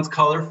sounds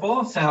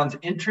colorful, sounds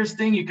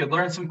interesting. You could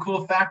learn some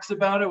cool facts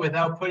about it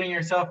without putting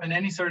yourself in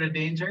any sort of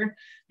danger.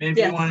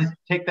 Maybe you want to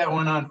take that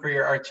one on for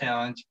your art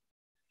challenge.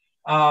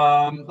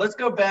 Let's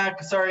go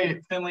back.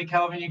 Sorry, Finley,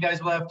 Calvin, you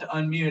guys will have to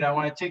unmute. I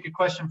want to take a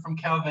question from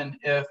Calvin.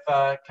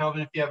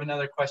 Calvin, if you have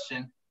another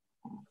question.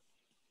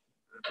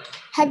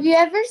 Have you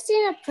ever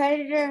seen a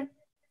predator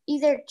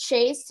either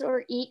chase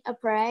or eat a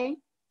prey?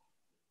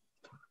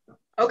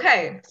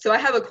 Okay, so I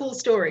have a cool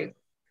story.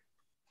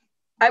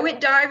 I went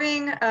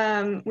diving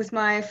with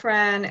my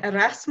friend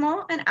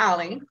Erasmo and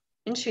Ali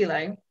in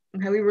Chile.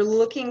 Okay, we were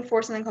looking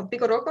for something called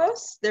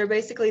picorocos. They're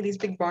basically these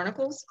big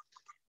barnacles,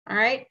 all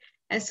right?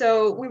 And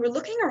so we were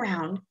looking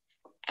around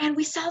and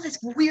we saw this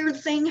weird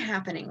thing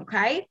happening,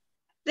 okay?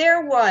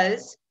 There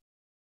was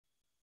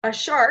a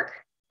shark,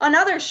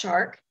 another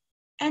shark,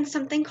 and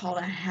something called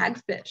a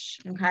hagfish,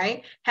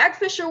 okay?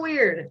 Hagfish are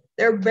weird.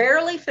 They're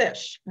barely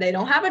fish. They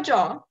don't have a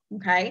jaw,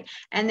 okay?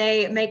 And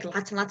they make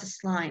lots and lots of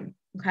slime,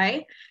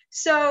 okay?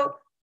 So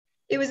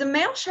it was a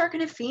male shark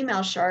and a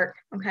female shark,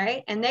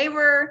 okay? And they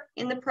were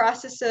in the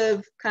process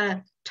of kind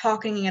of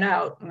talking it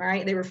out,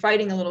 right? They were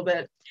fighting a little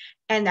bit.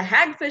 And the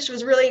hagfish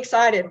was really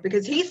excited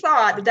because he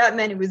thought that that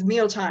meant it was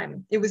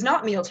mealtime. It was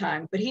not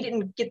mealtime, but he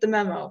didn't get the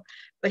memo.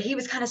 But he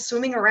was kind of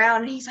swimming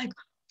around and he's like,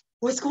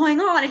 what's going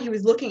on? And he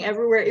was looking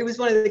everywhere. It was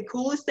one of the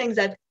coolest things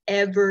I've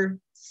ever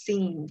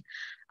seen.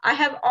 I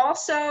have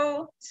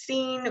also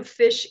seen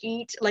fish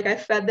eat, like I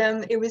fed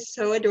them. It was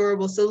so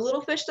adorable. So the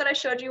little fish that I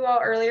showed you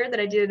all earlier that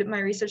I did my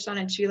research on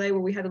in Chile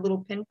where we had the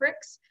little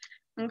pinpricks,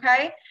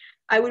 okay?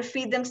 I would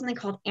feed them something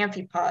called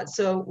amphipods.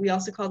 So we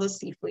also call those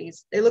sea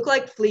fleas. They look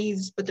like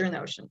fleas, but they're in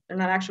the ocean. They're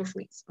not actual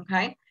fleas,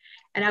 okay?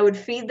 And I would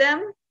feed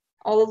them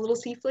all the little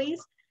sea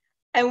fleas.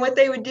 And what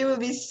they would do would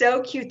be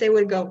so cute. They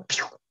would go,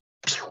 pew,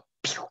 pew,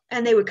 pew,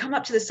 and they would come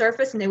up to the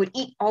surface and they would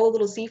eat all the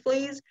little sea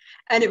fleas.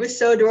 And it was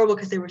so adorable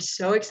because they were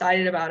so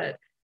excited about it,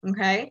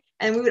 okay?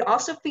 And we would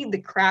also feed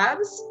the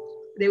crabs.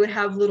 They would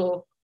have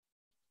little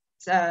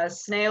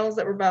snails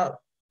that were about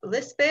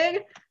this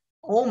big.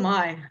 Oh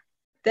my,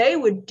 they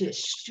would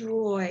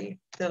destroy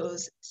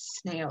those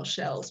snail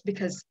shells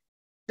because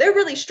they're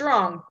really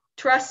strong.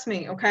 Trust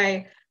me,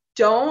 okay?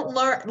 Don't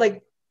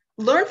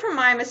learn from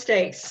my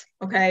mistakes,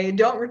 okay?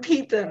 Don't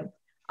repeat them.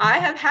 I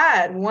have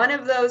had one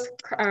of those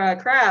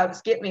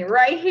crabs get me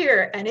right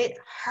here and it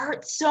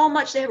hurts so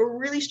much. They have a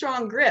really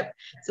strong grip.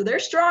 So they're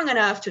strong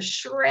enough to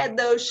shred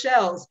those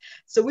shells.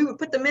 So we would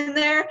put them in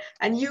there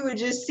and you would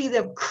just see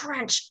them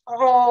crunch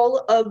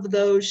all of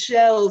those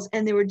shells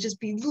and there would just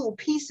be little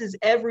pieces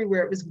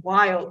everywhere. It was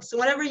wild. So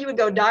whenever you would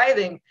go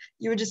diving,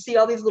 you would just see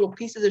all these little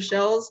pieces of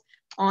shells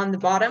on the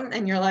bottom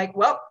and you're like,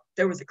 well,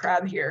 there was a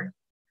crab here.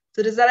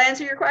 So does that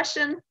answer your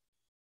question?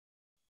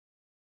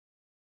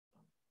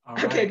 All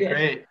right, okay,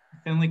 great.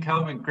 Finley,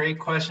 Calvin, great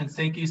questions.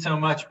 Thank you so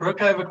much.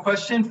 Brooke, I have a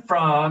question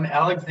from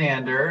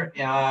Alexander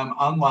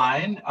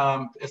online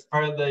as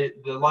part of the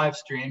live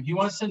stream. He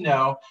wants to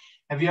know,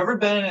 have you ever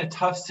been in a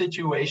tough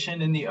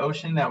situation in the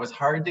ocean that was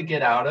hard to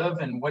get out of,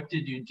 and what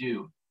did you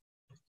do?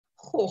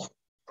 Oh,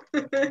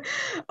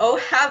 oh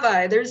have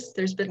I?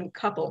 There's been a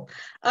couple.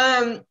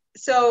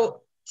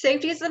 So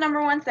safety is the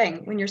number one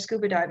thing when you're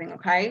scuba diving,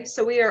 okay?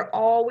 So we are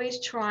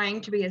always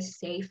trying to be as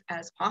safe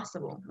as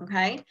possible,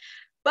 okay?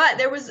 But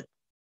there was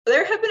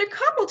there have been a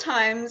couple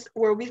times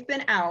where we've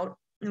been out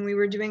and we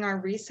were doing our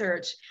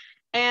research,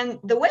 and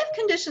the wave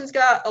conditions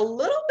got a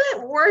little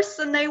bit worse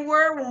than they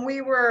were when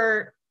we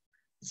were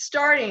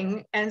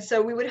starting. And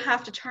so we would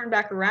have to turn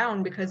back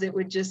around because it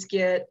would just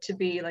get to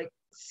be like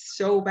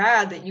so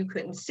bad that you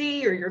couldn't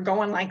see, or you're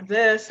going like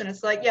this. And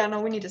it's like, yeah,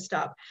 no, we need to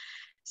stop.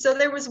 So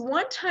there was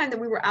one time that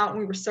we were out and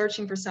we were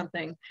searching for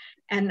something,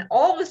 and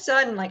all of a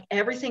sudden, like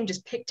everything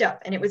just picked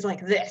up and it was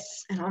like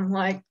this. And I'm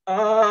like,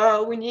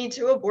 oh, we need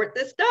to abort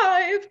this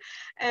dive.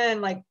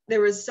 And like,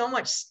 there was so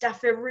much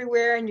stuff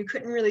everywhere and you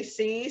couldn't really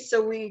see.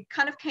 So we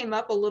kind of came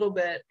up a little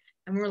bit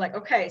and we were like,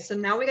 okay, so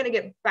now we got to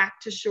get back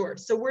to shore.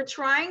 So we're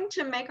trying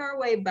to make our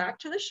way back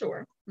to the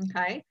shore.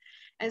 Okay.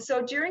 And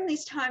so during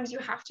these times, you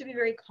have to be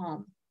very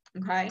calm.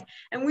 Okay.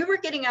 And we were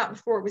getting out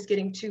before it was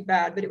getting too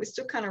bad, but it was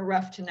still kind of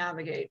rough to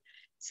navigate.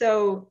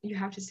 So you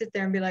have to sit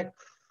there and be like,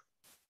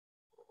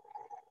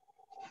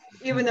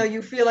 even though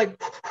you feel like,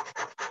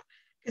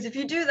 because if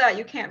you do that,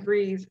 you can't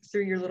breathe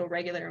through your little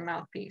regular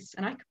mouthpiece.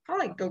 And I could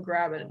probably go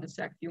grab it in a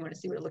sec if you want to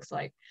see what it looks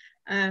like.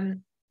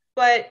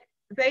 But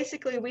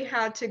basically we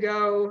had to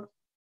go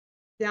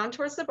down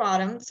towards the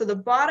bottom. So the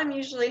bottom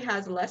usually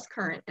has less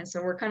current. And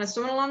so we're kind of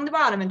swimming along the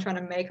bottom and trying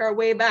to make our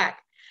way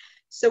back.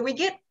 So we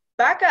get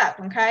back up,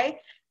 okay?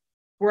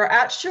 We're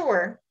at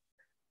shore.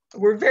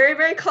 We're very,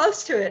 very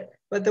close to it,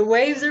 but the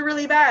waves are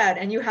really bad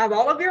and you have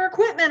all of your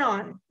equipment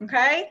on,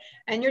 okay?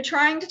 And you're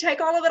trying to take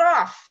all of it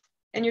off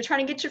and you're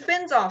trying to get your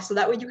fins off so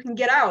that way you can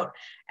get out,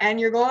 and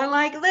you're going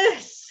like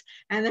this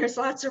and there's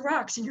lots of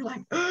rocks and you're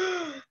like,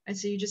 and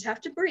so you just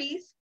have to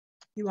breathe.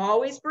 You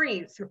always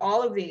breathe through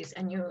all of these,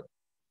 and you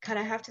kind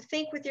of have to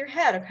think with your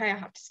head, okay, I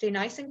have to stay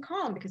nice and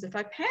calm, because if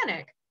I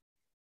panic,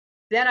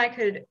 then I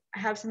could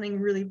have something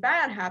really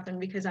bad happen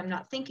because I'm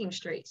not thinking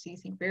straight. So you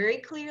think very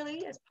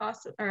clearly as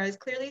possible, or as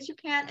clearly as you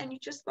can, and you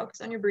just focus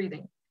on your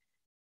breathing.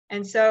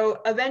 And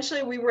so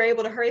eventually we were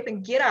able to hurry up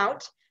and get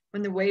out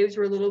when the waves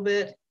were a little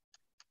bit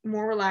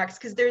more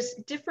relaxed, because there's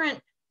different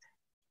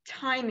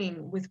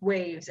timing with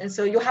waves. And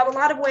so you'll have a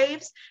lot of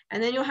waves,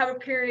 and then you'll have a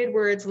period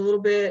where it's a little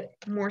bit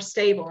more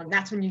stable, and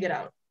that's when you get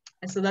out.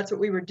 And so that's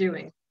what we were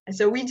doing. And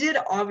so we did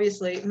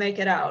obviously make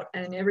it out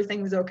and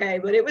everything was okay,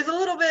 but it was a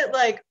little bit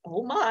like,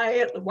 oh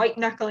my, white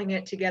knuckling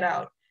it to get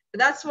out. But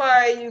that's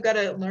why you got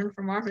to learn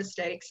from our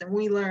mistakes. And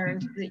we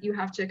learned that you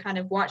have to kind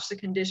of watch the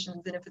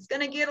conditions. And if it's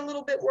going to get a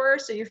little bit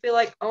worse, or you feel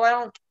like, oh, I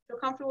don't feel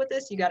comfortable with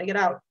this, you got to get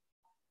out.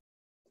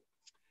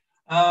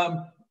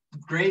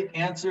 Great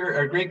answer,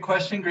 or great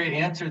question, great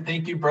answer.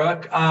 Thank you,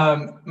 Brooke.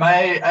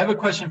 I have a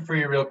question for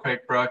you real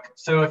quick, Brooke.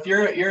 So if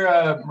you're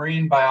a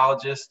marine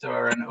biologist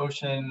or an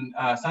ocean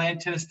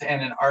scientist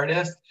and an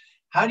artist,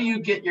 how do you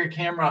get your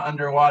camera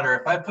underwater?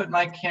 If I put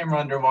my camera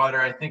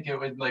underwater, I think it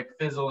would like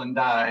fizzle and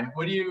die.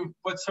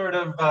 What sort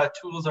of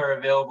tools are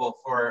available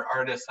for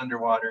artists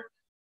underwater?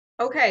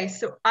 Okay,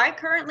 so I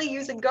currently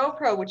use a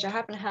GoPro, which I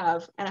happen to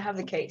have, and I have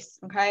the case,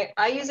 okay?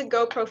 I use a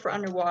GoPro for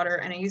underwater,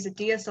 and I use a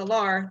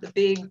DSLR, the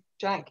big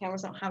giant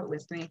cameras. I don't have it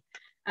with me,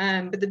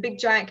 but the big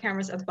giant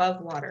cameras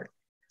above water.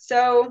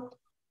 So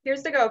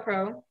here's the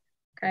GoPro,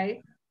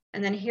 okay?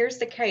 And then here's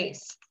the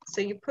case.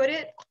 So you put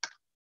it,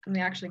 let me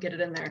actually get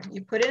it in there.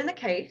 You put it in the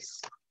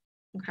case,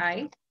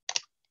 okay?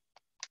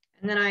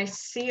 And then I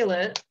seal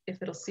it,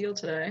 if it'll seal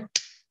today,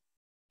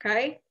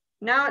 okay?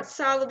 Now it's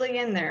solidly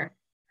in there.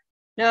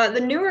 Now,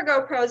 the newer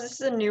GoPros, this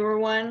is a newer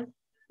one,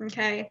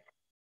 okay?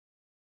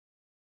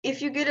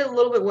 If you get it a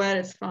little bit wet,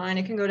 it's fine.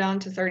 It can go down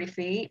to 30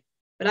 feet,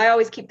 but I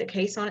always keep the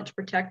case on it to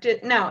protect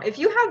it. Now, if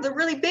you have the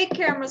really big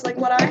cameras like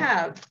what I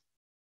have,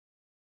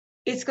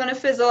 it's gonna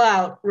fizzle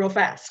out real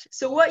fast.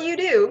 So what you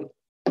do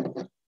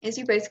is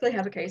you basically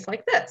have a case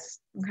like this,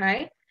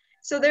 okay?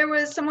 So there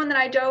was someone that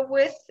I dove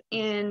with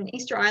in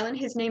Easter Island.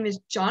 His name is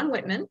John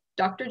Whitman,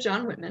 Dr.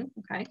 John Whitman,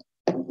 okay?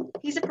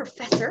 He's a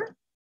professor.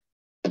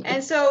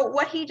 And so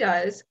what he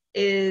does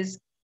is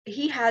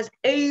he has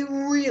a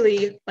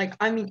really, like,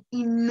 I mean,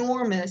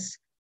 enormous,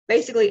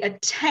 basically a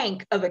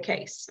tank of a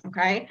case,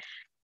 okay?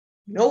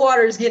 No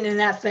water is getting in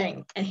that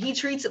thing. And he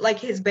treats it like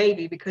his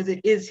baby because it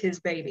is his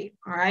baby,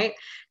 all right?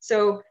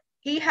 So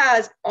he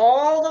has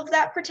all of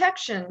that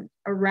protection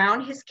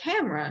around his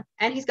camera,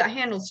 and he's got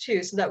handles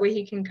too, so that way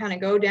he can kind of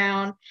go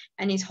down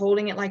and he's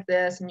holding it like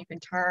this, and you can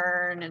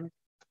turn and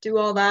do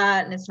all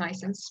that, and it's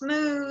nice and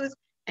smooth.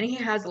 And he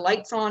has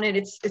lights on it.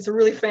 It's a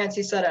really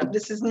fancy setup.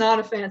 This is not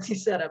a fancy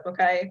setup,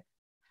 okay?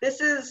 This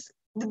is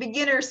the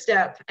beginner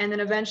step, and then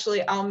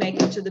eventually I'll make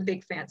it to the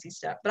big fancy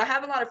step. But I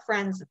have a lot of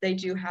friends that they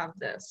do have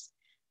this.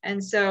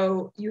 And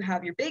so you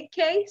have your big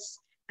case,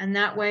 and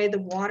that way the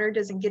water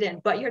doesn't get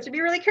in. But you have to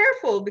be really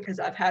careful, because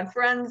I've had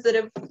friends that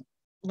have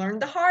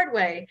learned the hard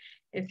way.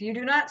 If you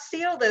do not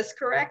seal this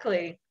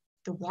correctly,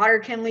 the water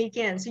can leak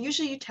in. So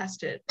usually you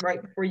test it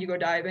right before you go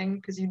diving,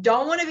 because you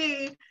don't want to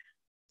be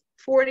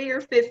 40 or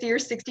 50 or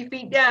 60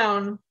 feet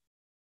down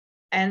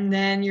and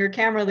then your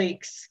camera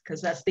leaks, because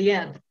that's the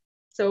end.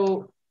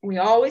 So we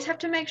always have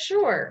to make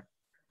sure,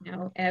 you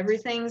know,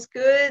 everything's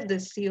good, the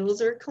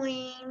seals are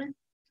clean,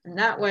 and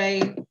that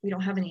way we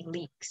don't have any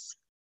leaks.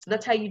 So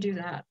that's how you do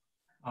that.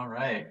 All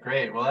right,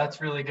 great. Well, that's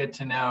really good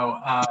to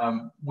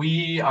know.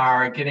 We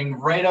are getting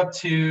right up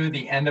to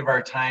the end of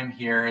our time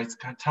here.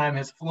 Time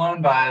has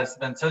flown by. It's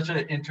been such an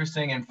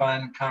interesting and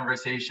fun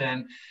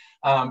conversation.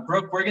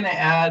 Brooke, we're going to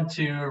add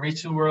to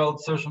Reach the World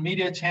social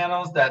media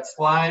channels that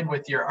slide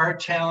with your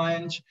art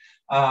challenge,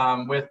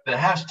 with the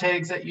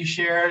hashtags that you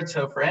shared.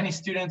 So for any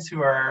students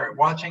who are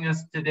watching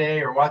us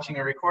today or watching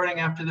a recording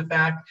after the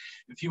fact,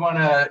 if you want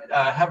to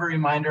have a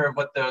reminder of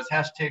what those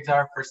hashtags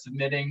are for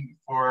submitting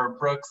for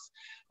Brooke's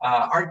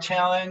art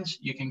challenge,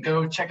 you can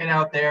go check it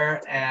out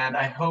there. And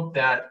I hope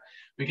that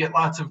we get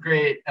lots of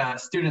great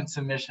student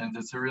submissions.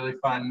 It's a really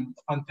fun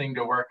thing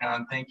to work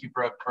on. Thank you,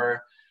 Brooke,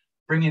 for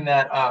bringing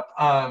that up.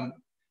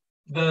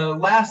 The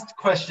last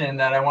question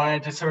that I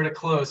wanted to sort of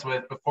close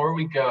with before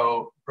we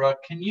go,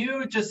 Brooke, can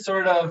you just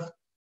sort of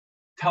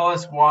tell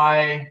us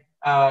why,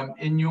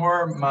 in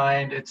your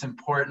mind, it's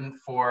important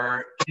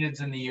for kids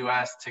in the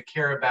US to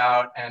care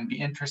about and be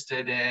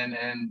interested in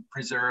and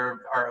preserve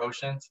our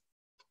oceans?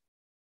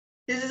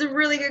 This is a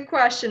really good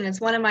question.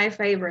 It's one of my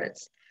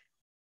favorites.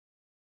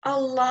 A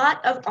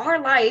lot of our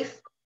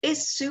life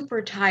is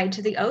super tied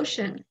to the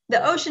ocean.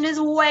 The ocean is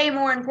way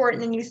more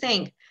important than you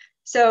think.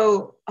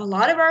 So a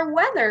lot of our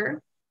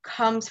weather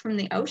comes from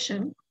the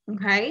ocean,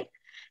 okay?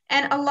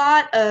 And a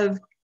lot of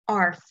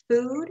our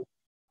food,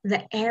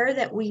 the air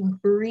that we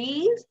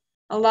breathe,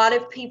 a lot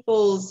of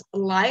people's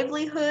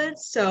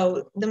livelihoods,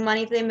 so the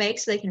money they make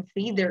so they can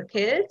feed their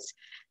kids,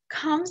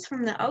 comes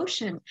from the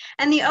ocean.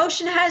 And the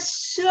ocean has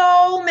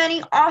so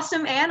many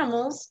awesome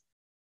animals,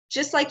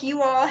 just like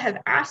you all have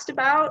asked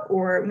about,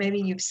 or maybe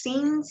you've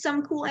seen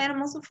some cool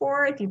animals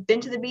before. If you've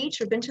been to the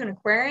beach or been to an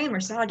aquarium or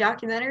saw a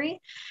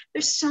documentary,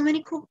 there's so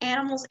many cool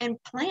animals and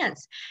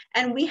plants,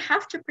 and we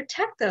have to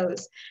protect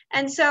those.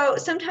 And so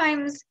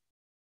sometimes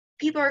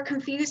people are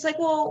confused, like,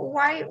 well,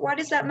 why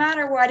does that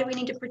matter? Why do we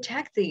need to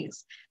protect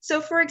these?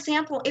 So for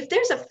example, if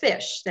there's a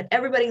fish that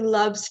everybody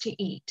loves to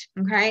eat,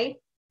 okay?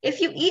 If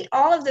you eat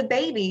all of the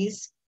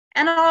babies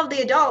and all of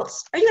the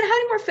adults, are you gonna have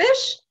any more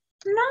fish?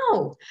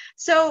 No.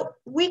 So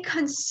we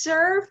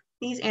conserve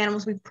these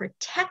animals, we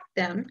protect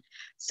them,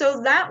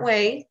 so that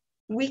way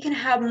we can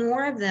have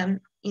more of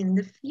them in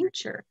the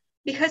future.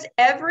 Because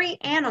every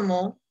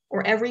animal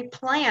or every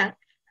plant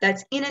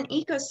that's in an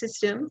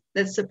ecosystem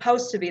that's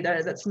supposed to be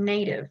there, that's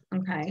native,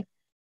 okay,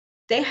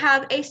 they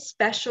have a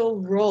special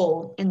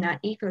role in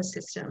that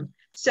ecosystem.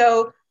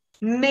 So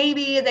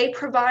maybe they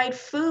provide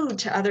food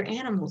to other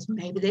animals.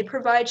 Maybe they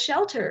provide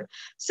shelter.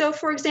 So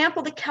for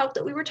example, the kelp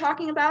that we were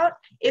talking about,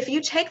 if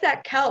you take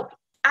that kelp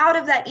out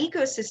of that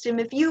ecosystem,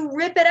 if you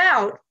rip it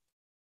out,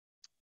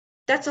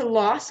 that's a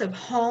loss of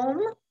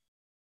home,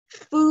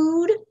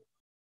 food,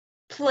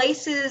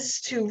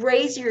 places to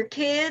raise your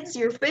kids,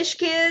 your fish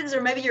kids,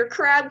 or maybe your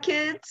crab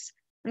kids,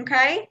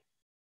 okay?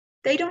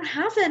 They don't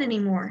have that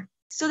anymore.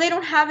 So they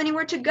don't have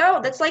anywhere to go.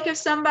 That's like if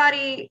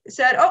somebody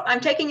said, oh, I'm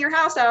taking your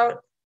house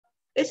out.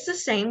 It's the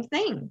same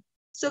thing.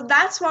 So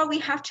that's why we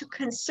have to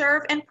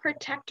conserve and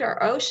protect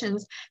our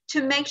oceans,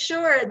 to make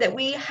sure that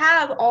we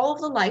have all of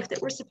the life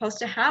that we're supposed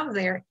to have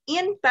there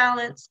in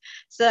balance,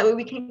 so that way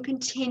we can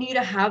continue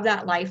to have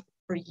that life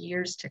for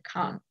years to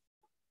come.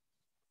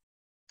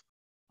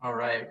 All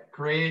right,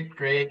 great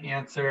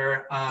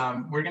answer.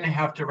 We're gonna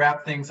have to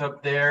wrap things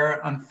up there,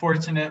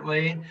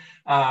 unfortunately.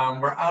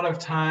 We're out of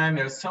time.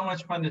 It was so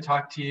much fun to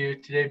talk to you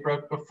today,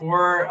 Brooke.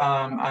 Before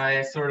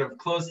I sort of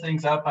close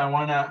things up, I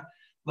wanna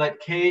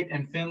let Kate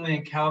and Finley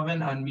and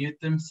Calvin unmute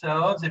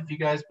themselves, if you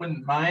guys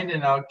wouldn't mind,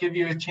 and I'll give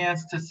you a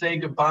chance to say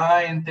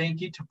goodbye and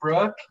thank you to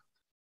Brooke.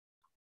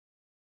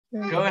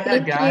 Go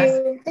ahead, guys.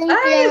 Thank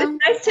Hi, you. it was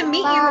nice to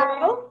meet you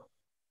all.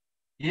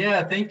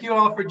 Yeah, thank you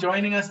all for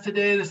joining us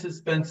today. This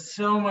has been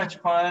so much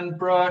fun,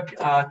 Brooke.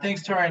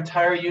 Thanks to our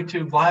entire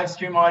YouTube live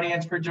stream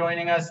audience for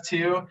joining us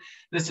too.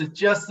 This is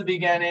just the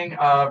beginning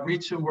of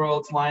Reach the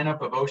World's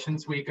lineup of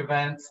Oceans Week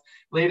events.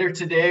 Later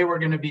today, we're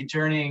going to be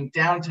journeying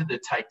down to the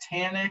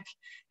Titanic.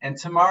 And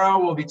tomorrow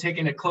we'll be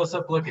taking a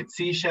close-up look at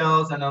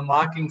seashells and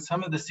unlocking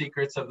some of the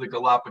secrets of the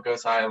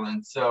Galapagos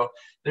Islands. So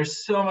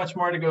there's so much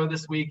more to go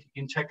this week. You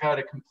can check out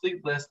a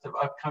complete list of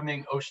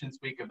upcoming Oceans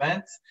Week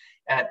events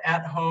at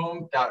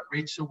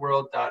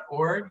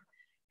athome.reachtheworld.org.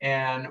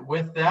 And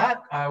with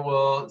that, I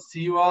will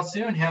see you all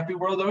soon. Happy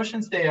World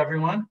Oceans Day,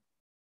 everyone.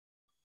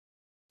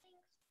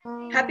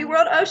 Happy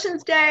World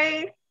Oceans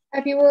Day.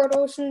 Happy World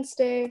Oceans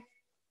Day.